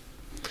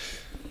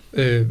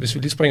 Hvis vi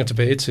lige springer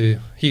tilbage til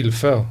helt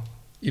før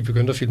I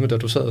begyndte at filme, da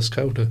du sad og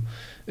skrev det.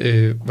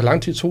 Hvor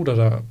lang tid tog det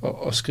dig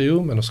at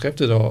skrive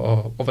manuskriptet,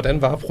 og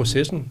hvordan var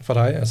processen for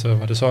dig? Altså,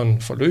 var det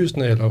sådan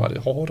forløsende, eller var det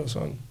hårdt og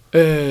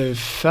sådan?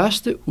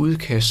 Første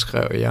udkast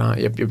skrev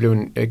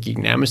jeg gik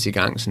nærmest i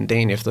gang sådan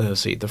dagen efter, at jeg havde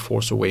set The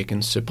Force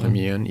Awakens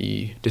premieren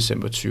i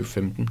december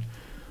 2015.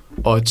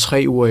 Og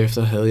 3 uger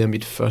efter havde jeg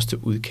mit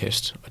første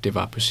udkast, og det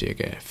var på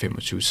cirka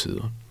 25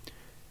 sider.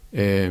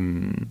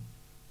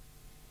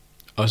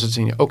 Og så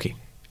tænkte jeg, okay,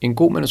 en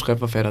god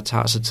manuskriptforfatter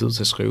tager sig tid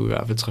til at skrive i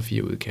hvert fald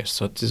 3-4 udkast.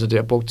 Så det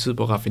har brugt tid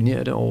på at raffinere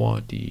det over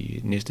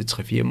de næste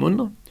 3-4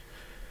 måneder.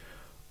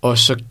 Og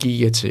så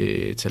gik jeg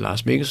til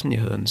Lars Mikkelsen,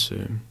 jeg havde hans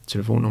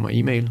telefonnummer og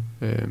e-mail,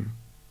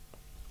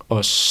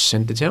 og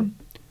sendte det til ham.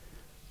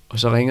 Og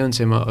så ringede han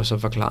til mig, og så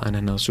forklarede han, at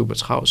han havde super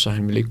travlt, så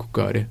han ville ikke kunne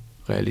gøre det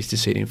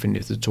realistisk set inden for de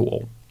næste 2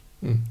 år.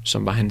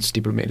 Som var hans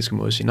diplomatiske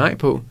måde at sige nej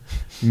på.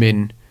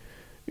 Men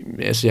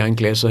altså, jeg er en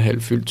glas og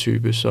halvfyldt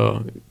type, så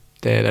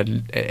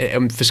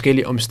der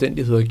forskellige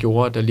omstændigheder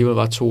gjorde, at der alligevel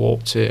var 2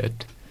 år til,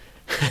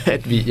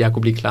 at jeg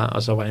kunne blive klar,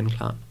 og så var han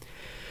klar.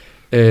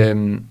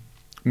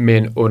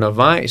 Men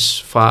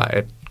undervejs fra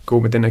at gå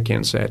med den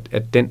erkendelse,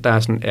 at den der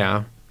sådan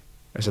er,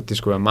 altså det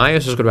skulle være mig,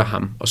 og så skulle det være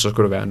ham, og så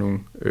skulle det være nogle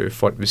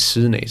folk ved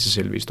siden af til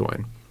selve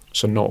historien.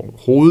 Så når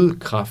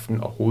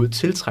hovedkraften og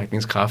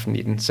hovedtiltrækningskraften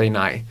i den sagde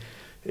nej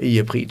i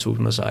april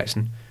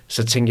 2016,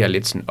 så tænkte jeg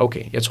lidt sådan,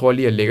 okay, jeg tror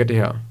lige, at jeg lægger det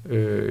her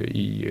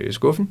i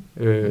skuffen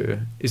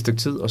et stykke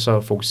tid, og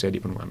så fokuserer jeg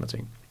lige på nogle andre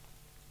ting.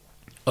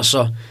 Og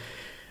så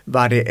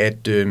var det,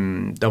 at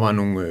der var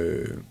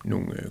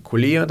nogle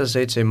kolleger, der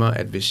sagde til mig,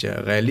 at hvis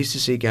jeg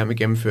realistisk set gerne vil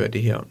gennemføre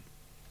det her,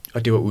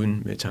 og det var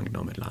uden med tanken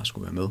om, at Lars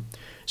skulle være med,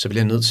 så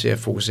bliver jeg nødt til at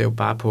fokusere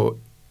bare på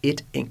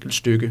et enkelt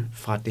stykke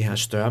fra det her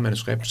større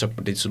manuskript, som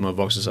på det tidspunkt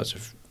voksede sig til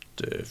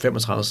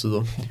 35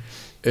 sider.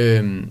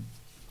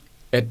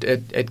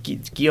 At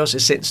give os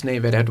essensen af,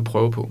 hvad det er, du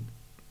prøver på.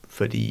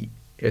 Fordi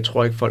jeg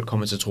tror ikke, folk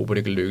kommer til at tro på, at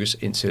det kan lykkes,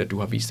 indtil at du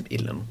har vist dem et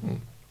eller andet.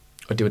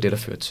 Og det var det, der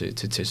førte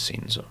til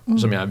testscenen, så,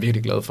 som jeg er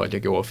virkelig glad for, at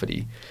jeg gjorde,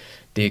 fordi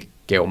det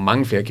gav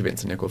mange flere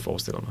gevinster, end jeg kunne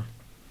forestille mig.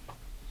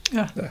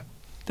 Ja,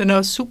 den er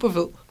også super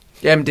fed.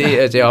 Jamen,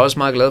 det er jeg også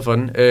meget glad for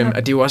den. Og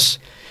det er jo også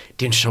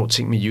det er en sjov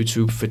ting med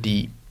YouTube,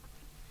 fordi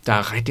der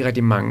er rigtig,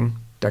 rigtig mange,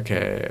 der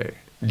kan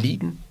lide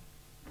den,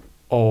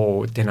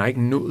 og den har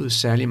ikke nået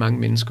særlig mange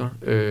mennesker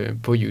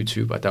på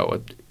YouTube,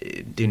 og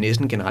det er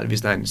næsten generelt,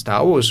 hvis der er en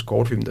Star Wars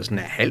kortfilm, der sådan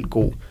er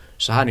halvgod,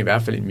 så har den i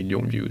hvert fald 1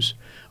 million views.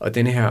 Og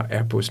denne her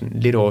er på sådan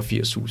lidt over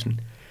 80.000.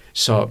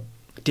 Så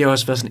det har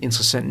også været sådan en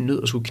interessant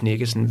nød at skulle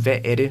knække. Sådan, hvad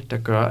er det, der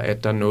gør,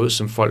 at der er noget,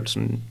 som folk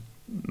sådan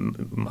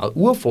meget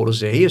uaffordret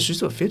siger, hey, jeg synes,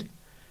 det var fedt.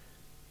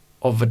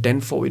 Og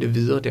hvordan får vi det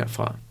videre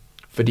derfra?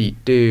 Fordi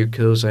det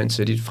kæder sig ind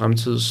til dit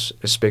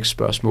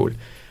fremtidsaspektspørgsmål.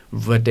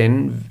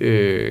 Hvordan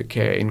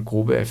kan en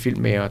gruppe af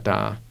filmmager,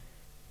 der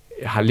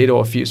har lidt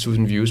over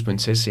 80.000 views på en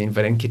testscene,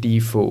 hvordan kan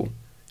de få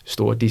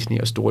store Disney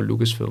og store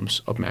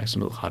Lucasfilms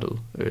opmærksomhed rettet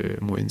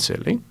mod en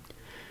selv, ikke?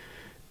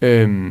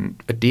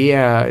 Og det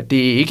er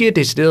ikke et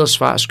decideret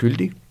svar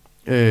skyldig,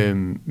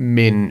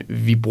 men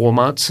vi bruger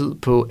meget tid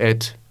på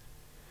at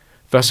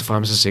først og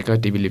fremmest at sikre,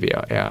 at det vi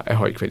leverer er af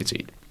høj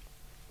kvalitet.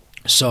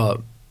 Så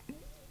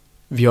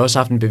vi har også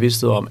haft en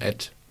bevidsthed om,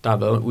 at der har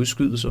været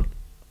udskydelser,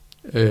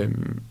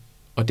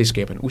 og det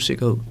skaber en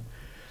usikkerhed.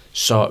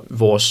 Så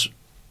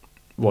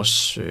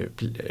vores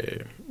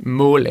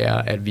mål er,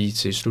 at vi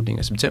til slutningen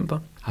af september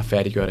har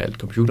færdiggjort alt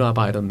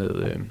computerarbejdet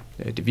med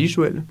det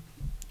visuelle,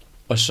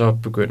 og så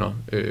begynder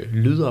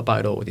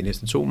lydarbejdet over de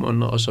næste 2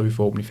 måneder, og så er vi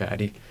forhåbentlig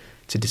færdige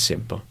til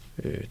december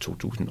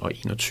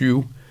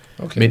 2021.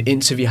 Okay. Men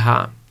indtil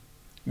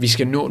vi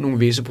skal nå nogle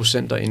visse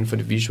procenter inden for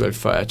det visuelle,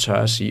 før jeg tør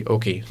at sige,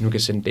 okay, nu kan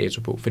jeg sætte en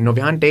dato på. For når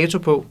vi har en dato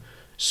på,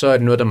 så er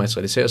det noget, der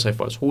materialiserer sig i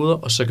folks hoveder,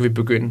 og så kan vi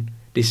begynde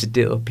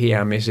decideret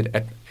PR-mæssigt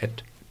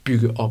at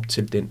bygge op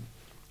til den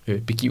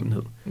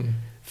begivenhed.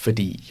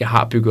 Fordi jeg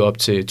har bygget op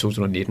til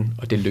 2019,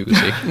 og det lykkedes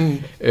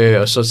ikke.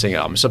 Og så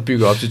tænker jeg, så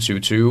bygger jeg op til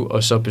 2020,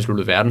 og så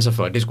besluttede verden sig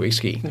for, at det skulle ikke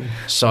ske.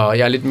 Så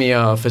jeg er lidt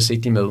mere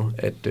forsigtig med,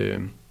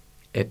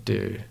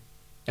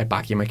 at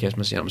bare give mig kasse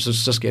og sige,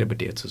 så sker det på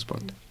det her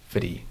tidspunkt.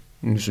 Fordi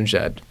nu synes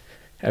jeg,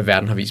 at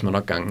verden har vist mig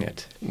nok gange,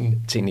 at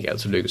tingene ikke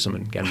altid lykkes, som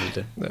man gerne vil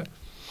det. Ja.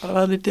 Og der har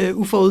været lidt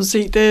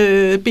uforudset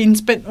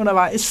benspænd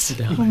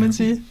undervejs, må man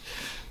sige.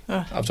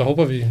 Ja. Så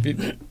håber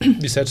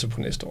vi satser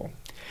på næste år.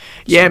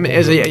 Ja, men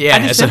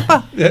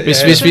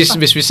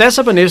hvis vi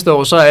satser på næste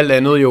år, så er alt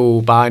andet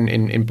jo bare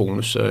en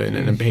bonus,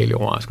 en behagelig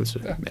overraskelse.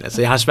 Ja. Men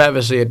altså, jeg har svært ved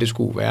at se, at det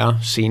skulle være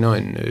senere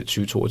end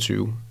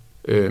 2022.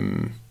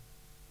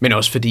 Men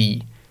også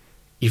fordi,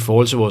 i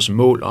forhold til vores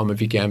mål om, at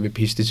vi gerne vil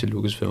pisse det til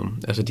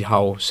Lucasfilm, altså de har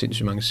jo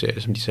sindssygt mange serier,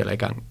 som de selv er i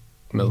gang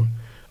med.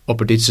 Og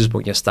på det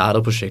tidspunkt, jeg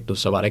startede projektet,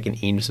 så var der ikke en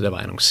eneste, der var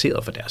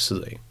annonceret fra deres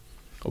side af.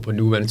 Og på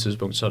nuværende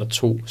tidspunkt, så er der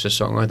 2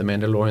 sæsoner af The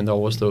Mandalorian, der er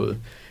overstået.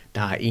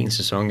 Der er 1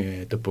 sæson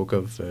af The Book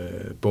of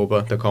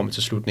Boba, der kommer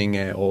til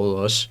slutningen af året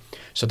også.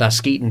 Så der er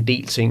sket en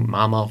del ting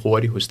meget, meget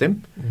hurtigt hos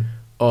dem.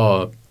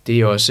 Og det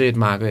er også et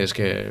marked, jeg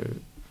skal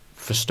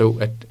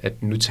forstå,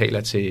 at nu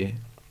taler til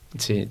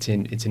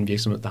en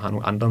virksomhed, der har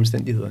nogle andre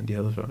omstændigheder, end de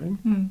havde før. Ikke?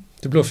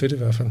 Det bliver fedt i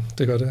hvert fald.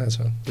 Det gør det, altså.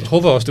 Jeg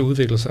tror også, det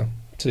udvikler sig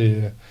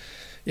til,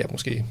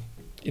 måske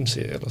en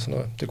serie eller sådan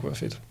noget. Det kunne være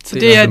fedt. Så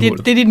det er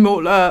dit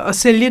mål, at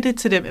sælge det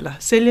til dem, eller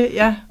sælge,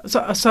 ja,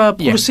 og så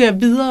producere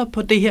videre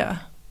på det her?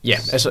 Ja,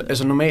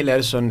 altså normalt er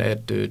det sådan,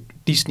 at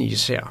Disney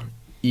især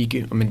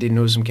ikke, men det er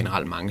noget, som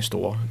generelt mange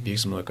store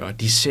virksomheder gør,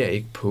 de ser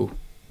ikke på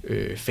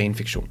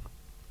fanfiktion.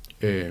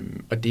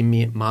 Og det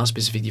er meget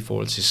specifikt i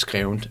forhold til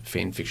skrevet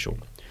fanfiktion.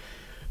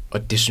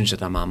 Og det synes jeg,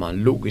 der er meget, meget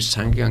logisk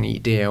tankegang i.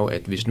 Det er jo,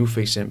 at hvis nu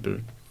for eksempel,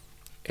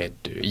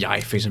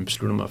 jeg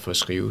beslutter mig for at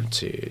skrive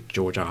til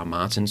George R. R.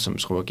 Martin, som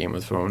skriver Game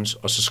of Thrones,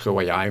 og så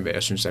skriver jeg, hvad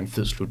jeg synes er en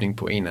fed slutning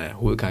på en af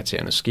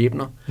hovedkarakterernes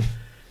skæbner.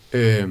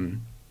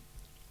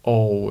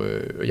 Og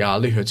jeg har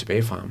aldrig hørt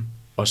tilbage fra ham.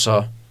 Og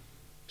så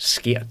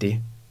sker det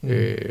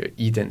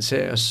i den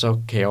serie, så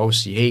kan jeg også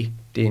sige, hey,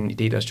 det er en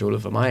idé, der er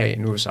stjålet for mig af,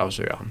 nu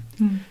sagsøger ham.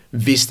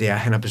 Hvis det er,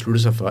 han har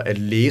besluttet sig for at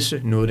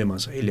læse noget af det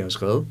materiale, jeg har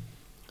skrevet,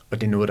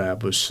 og det er noget, der er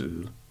på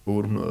side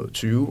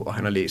 820, og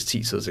han har læst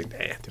 10 sider og tænkt,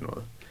 ja, det er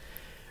noget.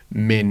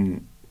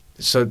 Men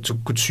så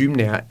kutymen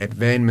er, at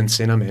hvad end man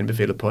sender med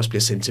anbefalet post,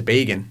 bliver sendt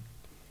tilbage igen,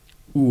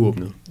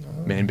 uåbnet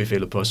med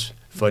anbefalet post,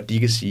 for at de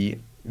kan sige,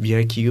 vi har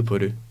ikke kigget på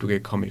det, du kan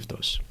ikke komme efter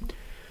os.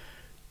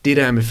 Det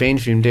der er med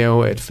fanfilm, det er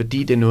jo, at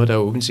fordi det er noget, der er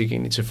åbent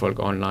tilgængeligt til folk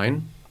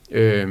online,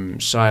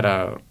 så er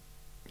der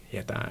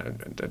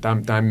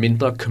er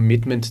mindre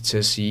commitment til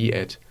at sige,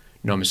 at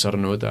så er der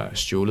noget, der er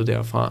stjålet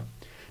derfra.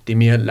 Det er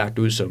mere lagt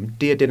ud som,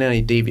 det er den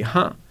her idé, vi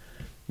har.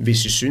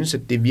 Hvis I synes,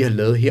 at det, vi har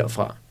lavet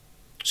herfra,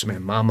 som er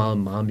en meget, meget,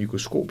 meget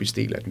mikroskopisk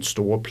del af den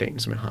store plan,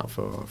 som jeg har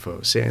for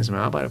serien, som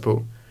jeg arbejder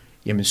på,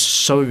 jamen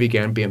så vil vi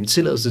gerne bede om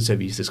tilladelse til at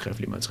vise det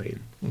skriftlige materiale.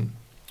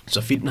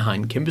 Så filmen har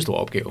en kæmpe stor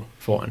opgave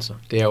foran sig.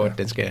 Det er jo, at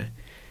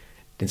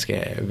den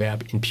skal være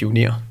en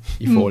pioner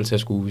i forhold til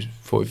at skulle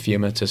få et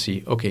firma til at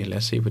sige, okay, lad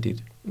os se på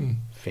dit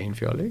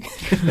fanfjold, ikke?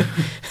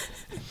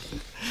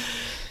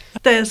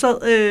 Da jeg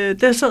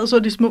sad og så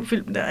de små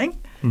film der, ikke?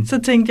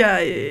 Så tænkte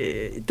jeg,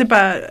 det er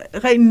bare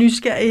ren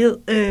nysgerrighed.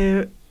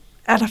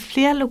 Er der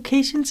flere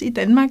locations i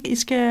Danmark, I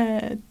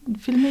skal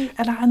filme i?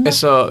 Er der andre?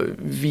 Altså,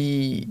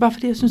 bare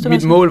fordi jeg synes,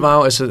 mit mål var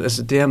jo,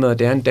 altså det her med, at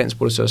det er en dansk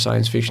produceret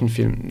science fiction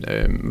film,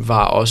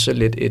 var også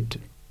lidt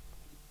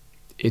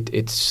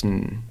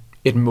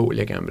et mål,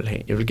 jeg gerne vil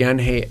have. Jeg vil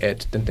gerne have,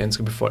 at den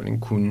danske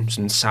befolkning kunne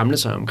sådan samle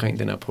sig omkring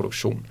den her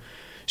produktion.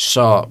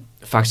 Så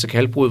Faxe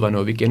Kalkbrud var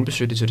noget, vi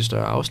genbesøgte til det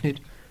større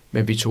afsnit,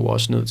 men vi tog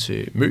også ned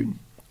til Møn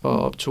og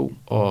optog,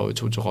 og vi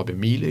tog til Råbjerg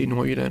Mile i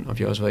Nordjylland, og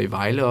vi har også været i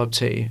Vejle og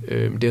optage.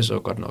 Det har så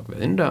godt nok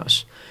været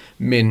indendørs.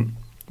 Men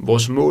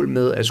vores mål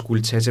med at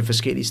skulle tage til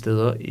forskellige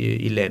steder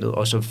i landet,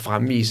 og så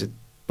fremvise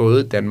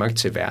både Danmark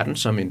til verden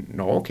som en,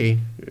 okay,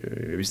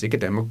 hvis ikke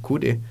Danmark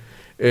kunne det,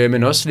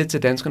 men også lidt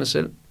til danskerne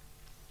selv.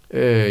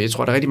 Jeg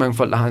tror, der er rigtig mange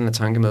folk, der har den her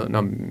tanke med,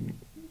 når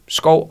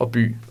skov og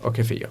by og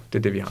caféer, det er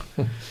det, vi har.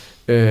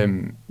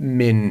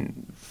 Men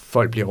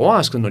folk bliver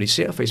overrasket, når de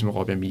ser for eksempel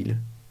Råbjerg Mile,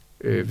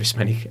 hvis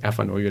man ikke er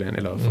fra Nordjylland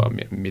eller fra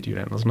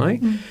Midtjylland og sådan noget,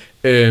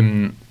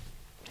 ikke?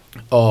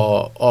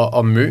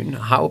 Og Møn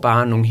har jo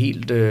bare nogle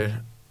helt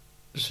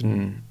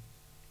sådan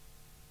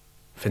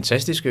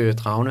fantastiske,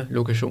 dragende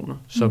lokationer,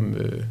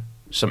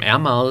 som er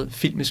meget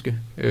filmiske,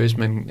 hvis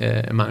man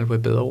er mangel på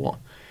et bedre ord.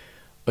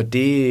 Og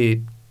det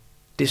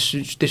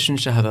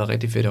synes jeg har været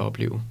rigtig fedt at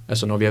opleve.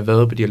 Altså når vi har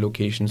været på de her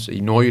locations i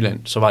Nordjylland,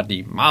 så var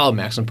de meget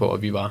opmærksom på,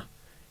 at vi var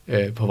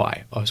på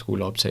vej og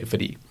skulle optage,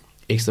 fordi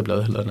Ekstra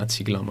Bladet havde lavet en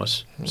artikel om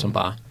os, som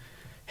bare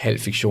halv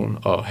fiktion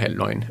og halv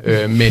løgn.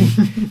 Men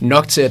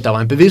nok til, at der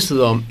var en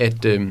bevidsthed om,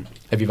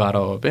 at vi var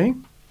deroppe, ikke?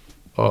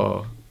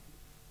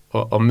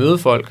 Og møde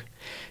folk.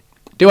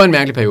 Det var en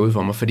mærkelig periode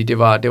for mig, fordi det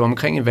var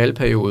omkring en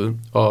valgperiode,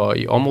 og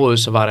i området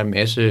så var der en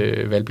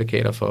masse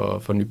valgplakater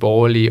for Nye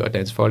Borgerlige og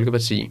Dansk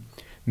Folkeparti.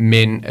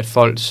 Men at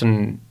folk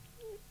sådan,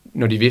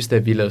 når de vidste,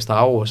 at vi lavede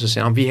Star Wars, så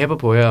sagde vi hæpper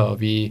på jer,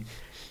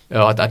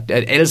 og der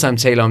alle sammen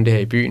taler om det her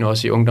i byen,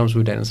 også i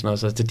ungdomsuddannelsen, og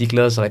så de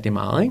glæder sig rigtig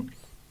meget,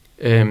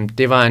 ikke?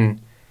 Det var en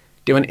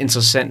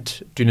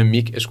interessant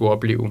dynamik at skulle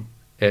opleve,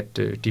 at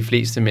de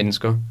fleste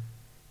mennesker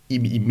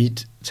i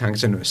mit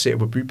tanke, når jeg ser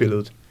på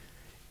bybilledet,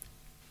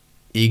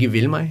 ikke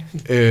vil mig,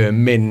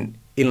 men et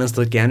eller andet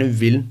sted gerne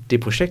vil det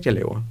projekt, jeg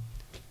laver.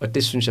 Og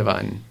det synes jeg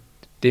var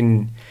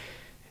en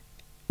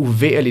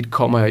uværligt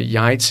kommer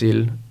jeg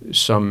til,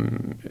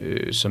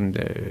 som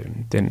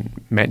den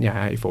mand,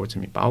 jeg er i forhold til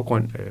min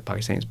baggrund,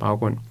 pakistansk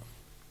baggrund,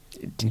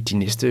 de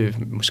næste,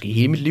 måske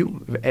hele mit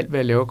liv, alt hvad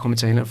jeg laver, kommer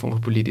til en form for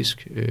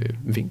politisk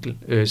vinkel,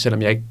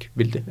 selvom jeg ikke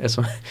vil det.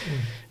 Altså,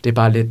 det er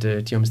bare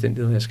lidt de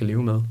omstændigheder, jeg skal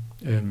leve med.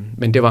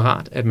 Men det var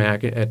rart at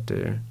mærke,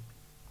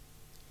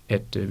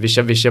 at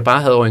hvis jeg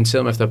bare havde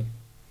orienteret mig efter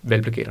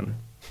valgplakaterne,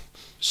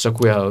 så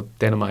kunne jeg have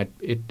dannet mig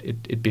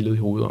et billede i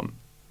hovedet om,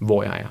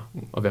 hvor jeg er,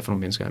 og hvad for nogle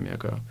mennesker jeg er med at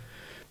gøre.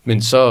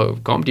 Men så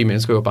kom de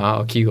mennesker jo bare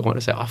og kiggede rundt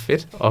og sagde,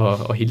 fedt,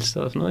 og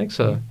hilste og sådan noget, ikke?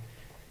 Så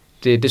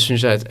det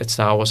synes jeg, at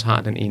Star Wars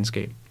har den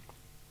egenskab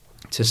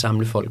til at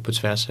samle folk på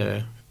tværs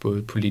af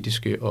både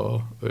politiske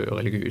og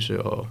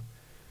religiøse og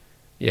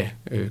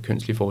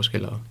kønslige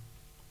forskelle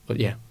og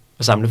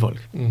samle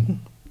folk.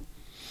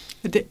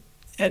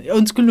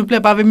 Undskyld, nu bliver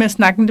jeg bare ved med at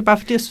snakke, men det er bare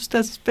fordi, jeg synes, det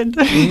er så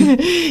spændende.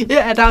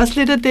 Er der også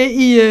lidt af det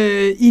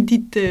i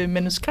dit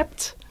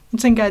manuskript? Nu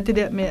tænker jeg det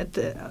der med,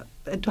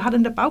 at du har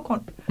den der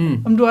baggrund.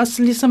 Om du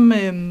også ligesom,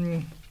 det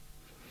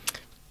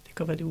kan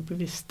godt være det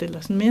ubevidst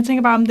eller sådan, men jeg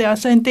tænker bare, om det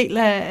også er en del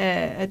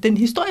af den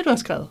historie, du har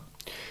skrevet.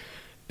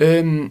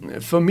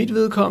 For mit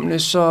vedkommende,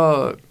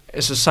 så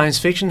altså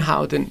science fiction har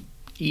jo den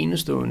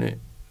enestående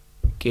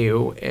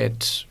gave,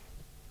 at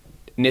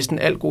næsten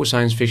al god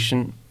science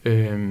fiction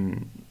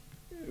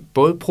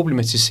både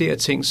problematiserer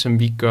ting, som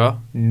vi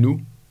gør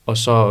nu, og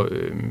så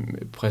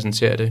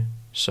præsenterer det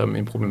som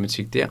en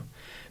problematik der,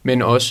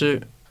 men også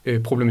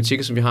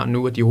problematikker, som vi har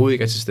nu, at de overhovedet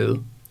ikke er til stede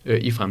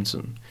i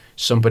fremtiden,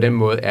 som på den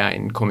måde er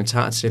en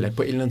kommentar til, at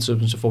på et eller andet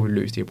tidspunkt, så får vi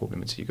løst de her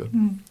problematikker.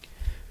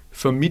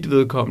 For mit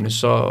vedkommende,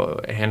 så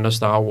handler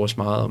Star Wars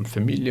meget om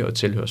familie og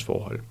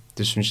tilhørsforhold.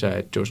 Det synes jeg,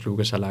 at George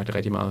Lucas har lagt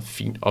rigtig meget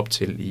fint op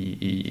til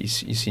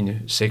i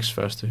sine 6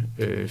 første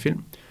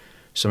film,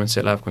 som han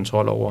selv har haft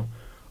kontrol over.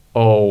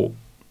 Og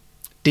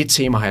det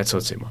tema har jeg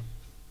taget til mig.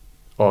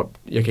 Og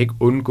jeg kan ikke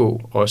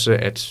undgå også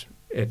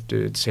at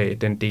tage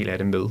den del af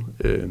det med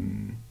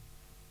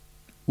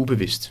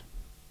ubevidst,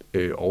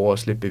 og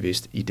også lidt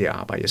bevidst i det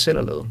arbejde, jeg selv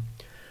har lavet.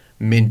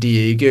 Men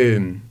det er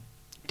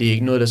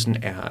ikke noget, der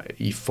sådan er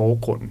i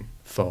forgrunden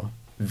for,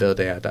 hvad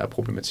det er, der er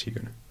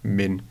problematikkerne.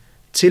 Men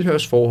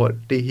tilhørsforhold,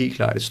 det er helt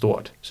klart et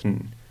stort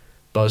sådan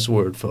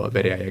buzzword for,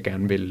 hvad det er, jeg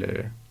gerne vil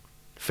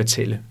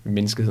fortælle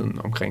menneskeheden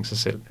omkring sig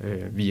selv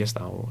via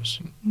Star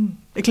Wars.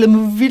 Jeg glæder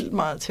mig vildt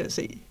meget til at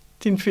se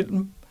din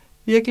film.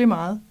 virkelig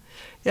meget.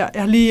 Jeg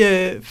har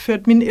lige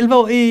ført min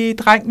 11-årige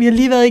dreng. Vi har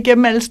lige været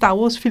igennem alle Star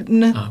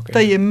Wars-filmene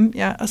derhjemme,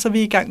 ja, og så er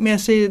vi i gang med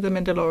at se The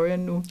Mandalorian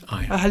nu.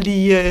 Og har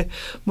lige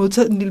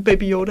modtaget en lille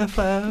Baby Yoda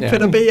fra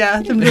Fætter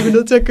BR. Den bliver vi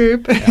nødt til at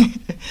købe. Ja.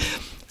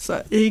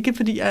 Så ikke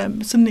fordi jeg er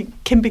sådan en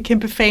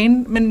kæmpe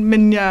fan,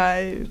 men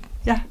jeg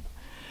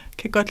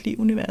kan godt lide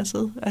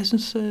universet. Jeg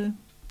synes,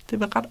 det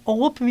var ret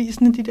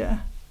overbevisende, de der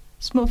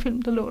små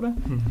film, der lå der.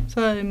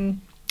 Så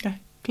jeg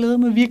glæder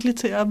mig virkelig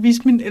til at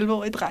vise min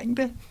 11-årige dreng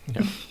det. Ja.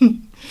 Det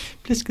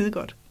bliver skide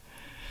godt.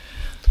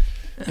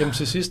 Jamen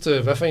til sidst,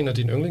 hvad for en af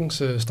dine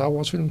yndlings Star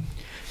Wars-film?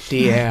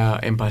 Det er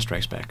Empire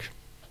Strikes Back.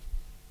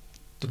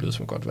 Det lyder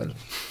som et godt valg.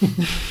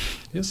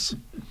 Yes.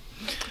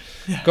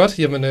 Ja. Godt,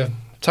 jamen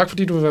tak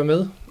fordi du vil være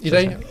med i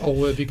dag.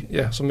 Og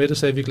som Mette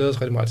sagde, vi glæder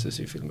os rigtig meget til at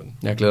se filmen.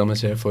 Jeg glæder mig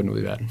til at få den ud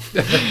i verden.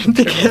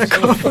 Det kan jeg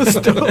godt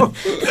forstå.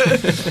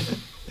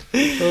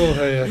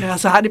 Ja,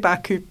 så har de bare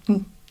købt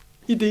den.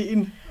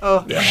 Ideen.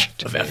 Og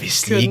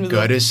hvis de ikke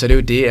gør det, så er det jo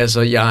det.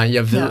 Altså,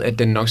 jeg ved, at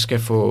den nok skal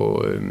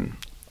få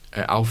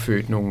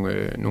affødt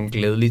nogle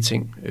glædelige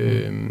ting.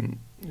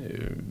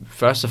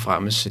 Først og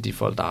fremmest de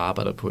folk, der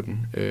arbejder på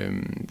den.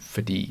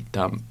 Fordi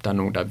der er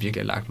nogen, der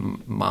virkelig har lagt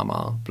meget,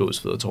 meget blod,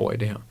 sved og tårer i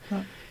det her.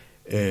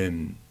 Ja.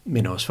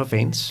 Men også for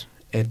fans,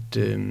 at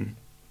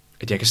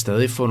jeg kan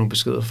stadig få nogle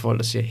beskeder fra folk,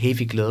 der siger, hey,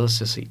 vi glæder os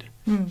til at se det.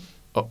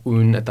 Og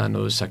uden at der er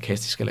noget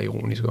sarkastisk eller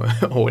ironisk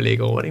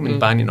overlæg over det, men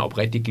bare en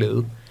oprigtig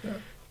glæde.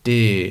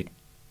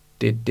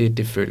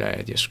 Det føler jeg,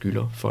 at jeg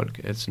skylder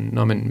folk. At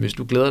sådan, men hvis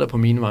du glæder dig på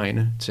mine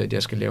vegne til, at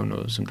jeg skal lave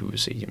noget, som du vil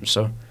se, jamen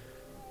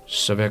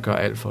så vil jeg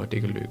gøre alt for, at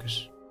det kan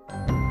lykkes.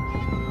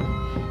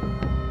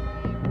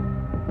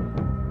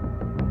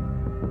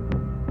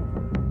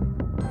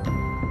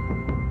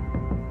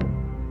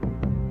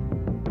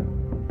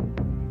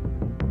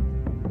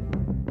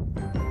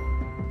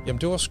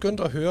 Jamen, det var skønt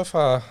at høre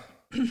fra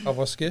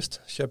vores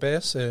gæst,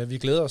 Shabazz. Vi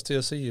glæder os til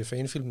at se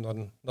fanfilmen,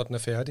 når den er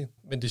færdig.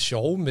 Men det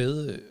sjove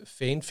med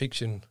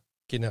fanfiction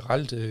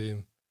generelt,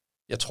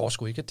 jeg tror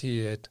sgu ikke, at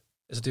det er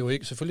det er jo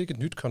selvfølgelig ikke et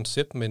nyt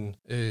koncept, men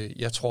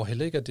jeg tror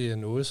heller ikke, at det er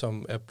noget,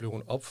 som er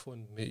blevet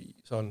opfundet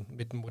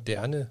med den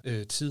moderne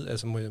tid,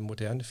 altså med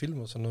moderne film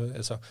og sådan noget.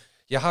 Altså,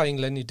 jeg har en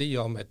eller anden idé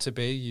om, at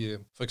tilbage i,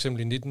 for eksempel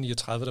i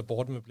 1939, da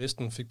Borten med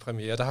Blæsten fik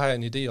premiere, der har jeg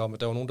en idé om, at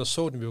der var nogen, der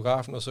så den i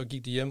biografen, og så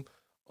gik de hjem,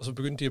 og så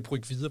begyndte de at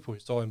bruge videre på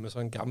historien med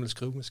sådan en gammel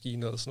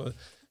skrivemaskine eller sådan noget.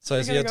 Så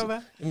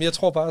jeg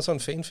tror bare, at sådan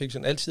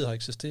fanfiction altid har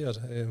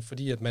eksisteret,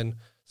 fordi at man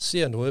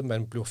ser noget,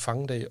 man bliver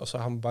fanget af, og så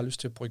har man bare lyst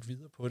til at bruge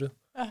videre på det.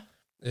 Ja.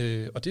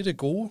 Og det er det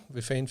gode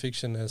ved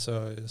fanfiction,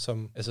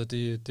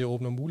 det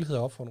åbner muligheder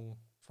op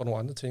for nogle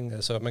andre ting.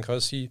 Altså man kan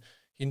også sige,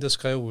 hende der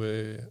skrev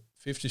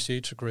 50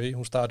 Shades of Grey,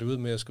 hun startede ud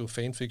med at skrive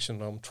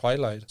fanfiction om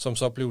Twilight, som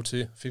så blev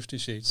til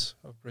 50 Shades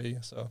of Grey.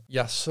 Så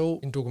jeg så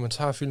en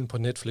dokumentarfilm på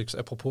Netflix,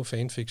 apropos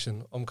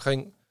fanfiction,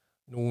 omkring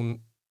nogle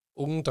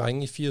unge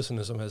drenge i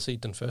 80'erne, som havde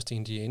set den første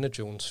Indiana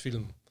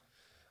Jones-film.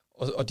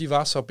 Og de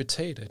var så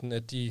betaget af den,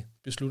 at de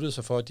besluttede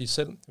sig for, at de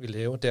selv ville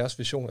lave deres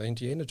version af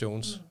Indiana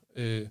Jones.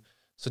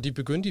 Så de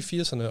begyndte i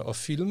 80'erne at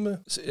filme,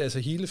 altså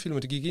hele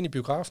filmen, det gik ind i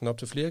biografen op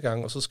til flere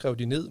gange, og så skrev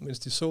de ned, mens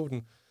de så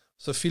den.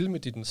 Så filmede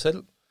de den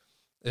selv,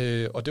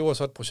 og det var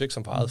så et projekt,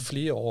 som varede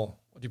flere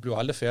år, og de blev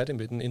aldrig færdige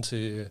med den,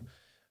 indtil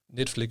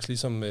Netflix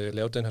ligesom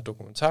lavede den her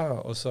dokumentar,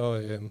 og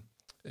så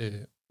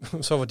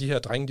så var de her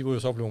drenge, de var jo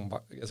så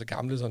blevet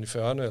gamle, sådan i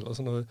 40'erne eller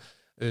sådan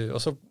noget,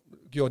 og så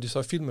gjorde de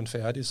så filmen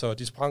færdig, så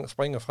de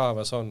springer fra at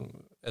være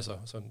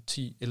sådan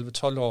 10, 11,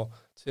 12 år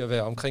til at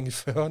være omkring i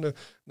 40'erne,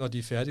 når de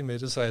er færdige med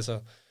det. Så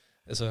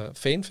altså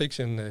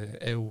fanfiction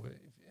er jo,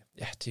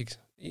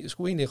 det er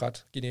sgu egentlig et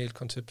ret genialt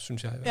koncept,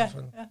 synes jeg i hvert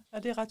fald. Ja,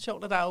 det er ret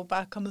sjovt, at der er jo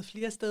bare kommet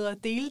flere steder at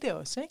dele det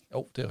også, ikke?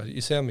 Jo, det er rigtigt.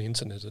 Især med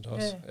internettet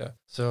også. Ja.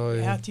 Så,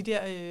 de der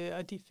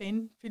og de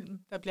fanfilm,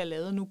 der bliver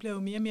lavet nu, bliver jo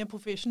mere og mere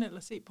professionelle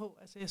at se på.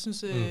 Altså, jeg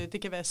synes,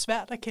 det kan være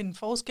svært at kende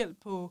forskel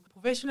på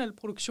professionelle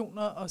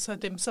produktioner, og så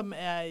dem, som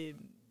er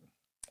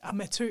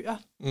amatører.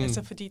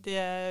 Altså, fordi det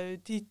er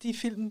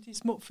de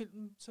små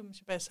film, som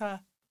Shabazz har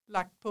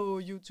lagt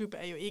på YouTube,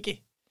 er jo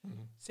ikke,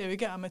 ser jo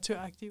ikke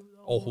amatøragtige ud.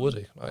 Overhovedet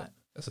ikke, nej.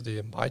 Altså, det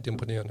er meget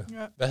imponerende.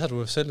 Ja. Hvad har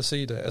du selv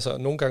set? Altså,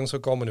 nogle gange så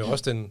går man jo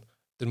også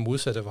den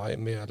modsatte vej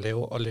med at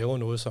lave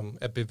noget, som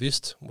er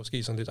bevidst,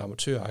 måske sådan lidt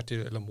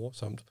amatøragtigt eller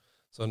morsomt.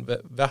 Så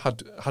hvad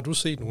har du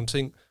set nogle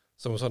ting,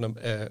 som sådan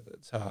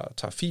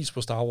tager fis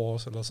på Star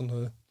Wars eller sådan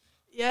noget?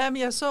 Ja,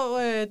 men jeg så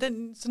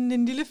sådan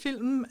en lille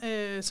film,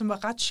 som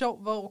var ret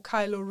sjov, hvor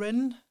Kylo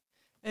Ren,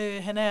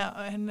 han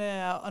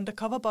er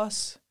undercover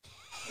boss.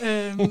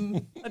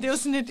 Og det er jo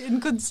sådan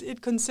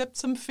et koncept,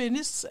 som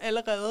findes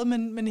allerede,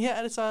 men her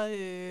er det så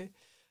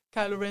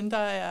Kylo Ren, der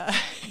er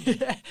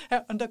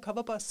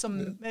undercover boss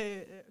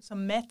som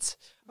Matt,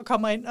 og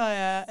kommer ind og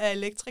er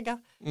elektriker.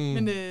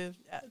 Men,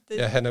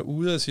 han er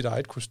ude af sit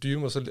eget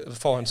kostume, og så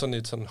får han sådan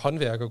et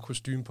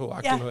håndværkerkostume på.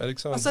 Noget, er det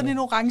ikke sådan? Og sådan en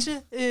orange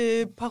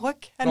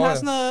paryk. Han har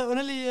sådan noget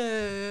underligt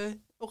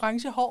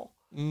orange hår.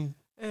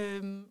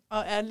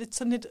 Og er lidt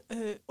sådan lidt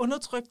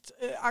undertrykt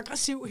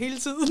aggressiv hele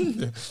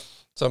tiden.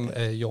 som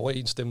er i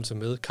overensstemmelse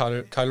med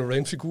Kylo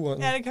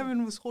Ren-figuren. Ja, det kan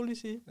man måske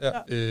roligt sige. Ja.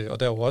 Og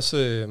der er jo også...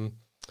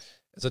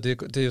 altså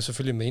det er jo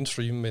selvfølgelig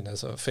mainstream, men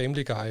altså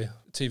Family Guy,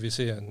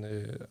 tv-serien,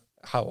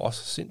 har jo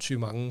også sindssygt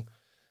mange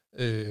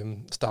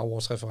Star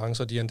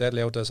Wars-referencer. De har endda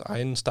lavet deres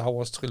egen Star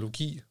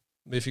Wars-trilogi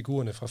med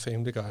figurerne fra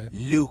Family Guy.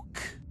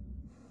 Luke.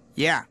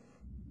 Yeah.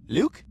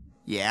 Luke?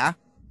 Yeah.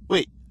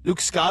 Wait,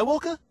 Luke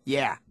Skywalker?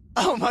 Yeah.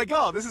 Oh my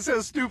god, this is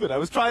so stupid. I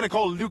was trying to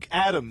call Luke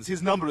Adams.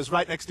 His number is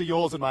right next to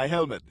yours in my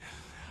helmet.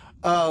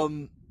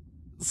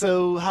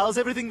 So how's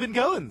everything been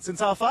going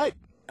since our fight?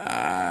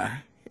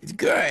 It's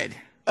good.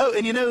 Oh,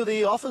 and you know,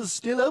 the offer's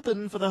still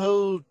open for the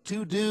whole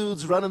two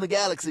dudes running the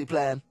galaxy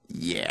plan.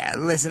 Yeah,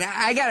 listen,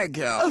 I gotta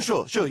go. Oh,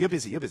 sure, you're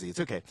busy, It's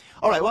okay.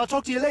 All right, well, I'll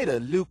talk to you later,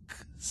 Luke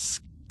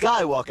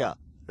Skywalker,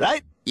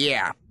 right?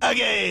 Yeah.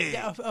 Okay!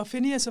 Ja, og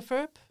Phineas og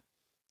Ferb.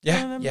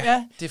 Ja,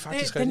 det er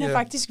faktisk den er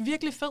faktisk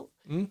virkelig fed.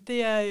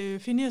 Det er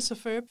Phineas og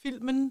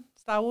Ferb-filmen,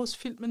 Star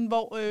Wars-filmen,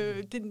 hvor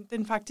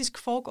den faktisk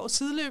foregår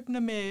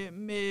sideløbende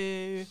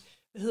med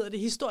hvad hedder det,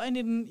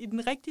 historien i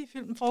den rigtige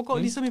film foregår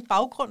ligesom i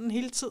baggrunden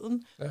hele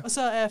tiden. Ja. Og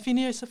så er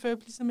Phineas og Ferb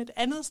ligesom et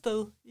andet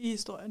sted i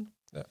historien.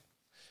 Ja.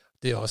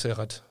 Det er også et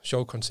ret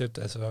sjovt koncept.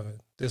 Altså,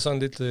 det er sådan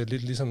lidt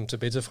ligesom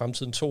Tilbage til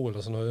fremtiden 2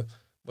 eller sådan noget,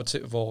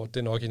 hvor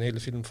den originale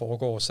film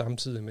foregår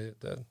samtidig med,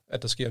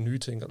 at der sker nye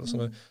ting eller sådan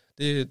noget.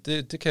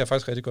 Det kan jeg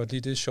faktisk rigtig godt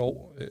lide. Det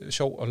er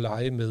sjovt at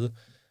lege med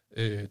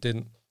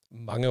den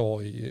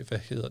mangeårige,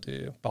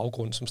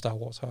 baggrund, som Star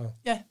Wars har.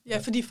 Ja,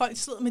 fordi folk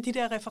sidder med de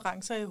der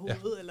referencer i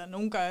hovedet, eller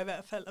nogen gør i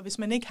hvert fald, og hvis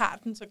man ikke har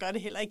den, så gør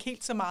det heller ikke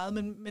helt så meget,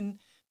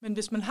 men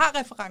hvis man har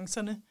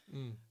referencerne,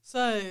 så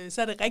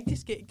er det rigtig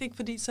skægt, ikke?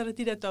 Fordi så er der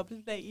de der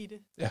dobbeltlag i det.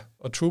 Ja,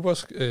 og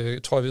Troopers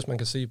tror jeg, hvis man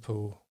kan se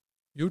på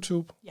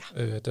YouTube.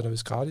 Ja. Den er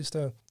vist gratis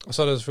der. Og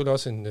så er der selvfølgelig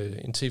også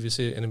en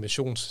tv-serie,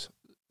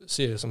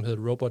 animationsserie, som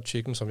hedder Robot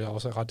Chicken, som jeg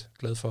også er ret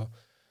glad for.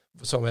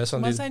 Som er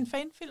sådan også en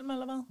fanfilm,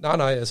 eller hvad?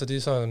 Nej, altså det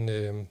er sådan...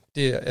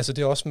 det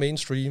er også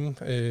mainstream,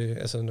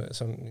 altså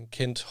sådan en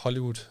kendt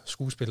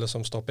Hollywood-skuespiller,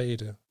 som står bag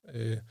det.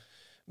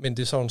 Men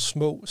det er sådan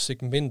små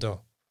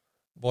segmenter,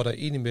 hvor der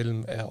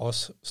indimellem er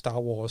også Star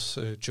Wars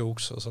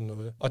jokes og sådan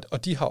noget.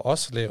 Og de har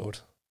også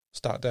lavet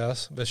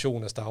deres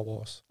version af Star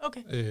Wars.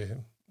 Okay.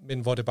 Men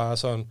hvor det bare er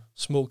sådan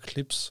små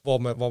clips,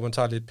 hvor man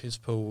tager lidt pis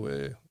på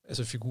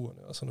altså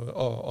figurerne og sådan noget,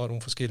 og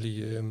nogle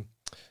forskellige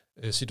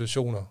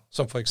situationer,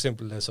 som for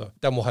eksempel, altså,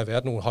 der må have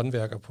været nogle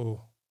håndværkere på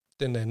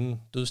den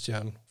anden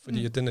dødstjerne,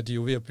 fordi at den er de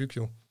jo ved at bygge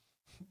jo.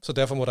 Så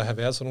derfor må der have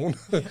været sådan nogle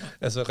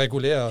altså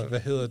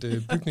regulære,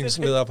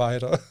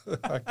 bygningsmedarbejdere,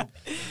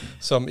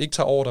 som ikke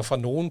tager ordre fra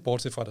nogen,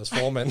 bortset fra deres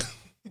formand.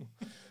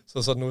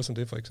 Så sådan noget som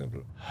det, for eksempel.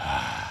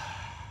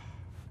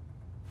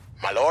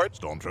 My lord,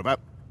 Stormtrooper.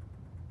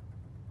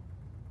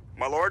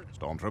 My lord.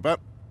 Stormtrooper.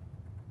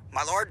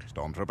 My lord.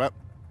 Stormtrooper.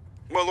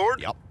 My lord.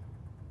 Yep.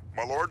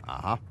 My lord.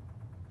 Uh-huh.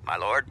 My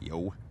lord.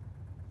 Jo.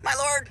 My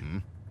lord.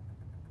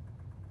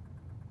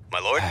 My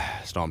lord.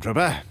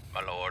 Stormtrooper.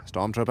 My lord.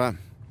 Stormtrooper.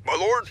 My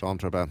lord.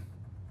 Stormtrooper.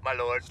 My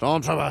lord.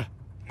 Stormtrooper.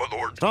 My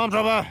lord.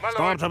 Stormtrooper. My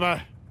lord. Stormtrooper.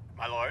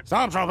 My lord.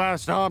 Stormtrooper.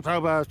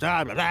 Stormtrooper.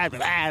 Stormtrooper.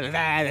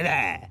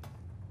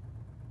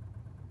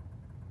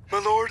 My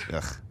lord.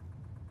 Ugh.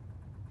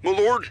 My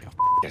lord.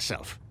 Go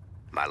yourself.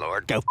 My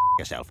lord. Go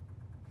yourself.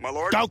 My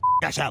lord. Go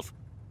yourself.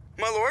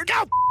 My lord.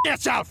 Go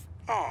yourself.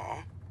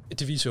 Aww.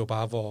 Det viser jo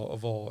bare,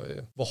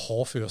 hvor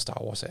hårdfør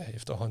Star Wars er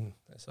efterhånden.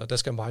 Altså, der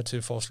skal meget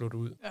til for at slå det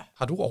ud. Ja.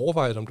 Har du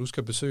overvejet, om du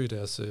skal besøge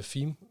deres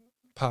theme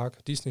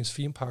park, Disneys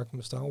theme park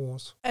med Star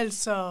Wars?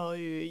 Altså,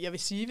 jeg vil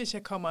sige, hvis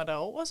jeg kommer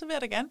derover, så vil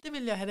jeg da gerne. Det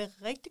vil jeg have det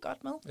rigtig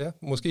godt med. Ja,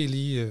 måske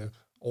lige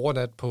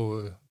overnat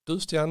på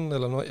Dødstjernen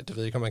eller noget. Ja, det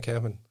ved jeg ikke, om man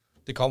kan, men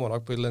det kommer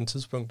nok på et eller andet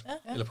tidspunkt.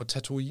 Ja. Eller på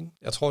Tatooine.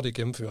 Jeg tror, det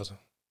gennemfører sig.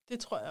 Det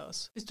tror jeg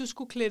også. Hvis du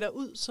skulle klæde dig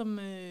ud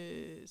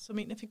som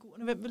en af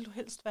figurerne, hvem vil du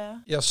helst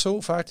være? Jeg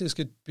så faktisk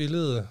et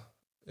billede,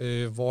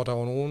 hvor der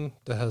var nogen,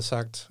 der havde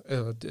sagt,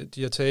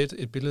 de har taget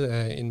et billede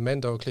af en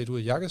mand, der var klædt ud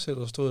i jakkesæt,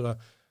 og stod der,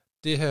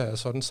 det her er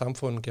sådan,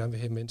 samfundet gerne vil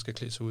have mennesker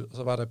klædt sig ud. Og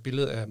så var der et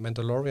billede af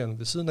Mandalorian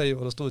ved siden af,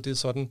 hvor der stod, det er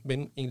sådan,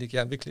 men egentlig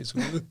gerne vil klæde sig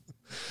ud.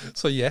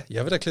 Så ja,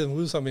 jeg vil da klæde mig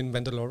ud som en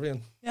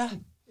Mandalorian. Ja.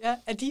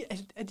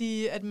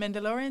 Er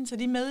Mandalorians, er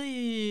de med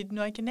i den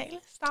originale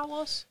Star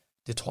Wars?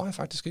 Det tror jeg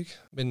faktisk ikke.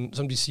 Men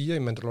som de siger i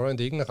Mandalorian,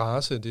 det er ikke en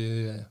race,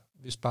 det er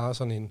vist bare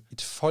sådan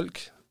et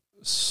folk,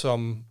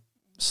 som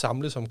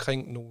samles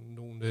omkring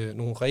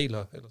nogle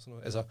regler eller sådan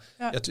noget. Altså,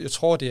 jeg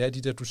tror, det er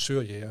de der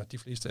dusørjæger, de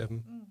fleste af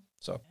dem.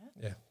 Så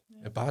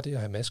ja, bare det at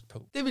have maske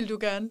på. Det vil du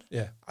gerne.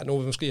 Ja, nu har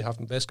vi måske haft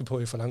en maske på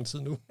i for lang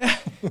tid nu.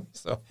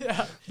 Så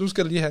nu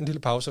skal du lige have en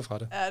lille pause fra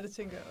det. Ja, det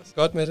tænker jeg også.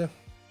 Godt med det.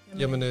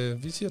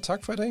 Jamen, vi siger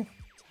tak for i dag.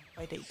 Tak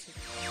for i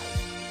dag.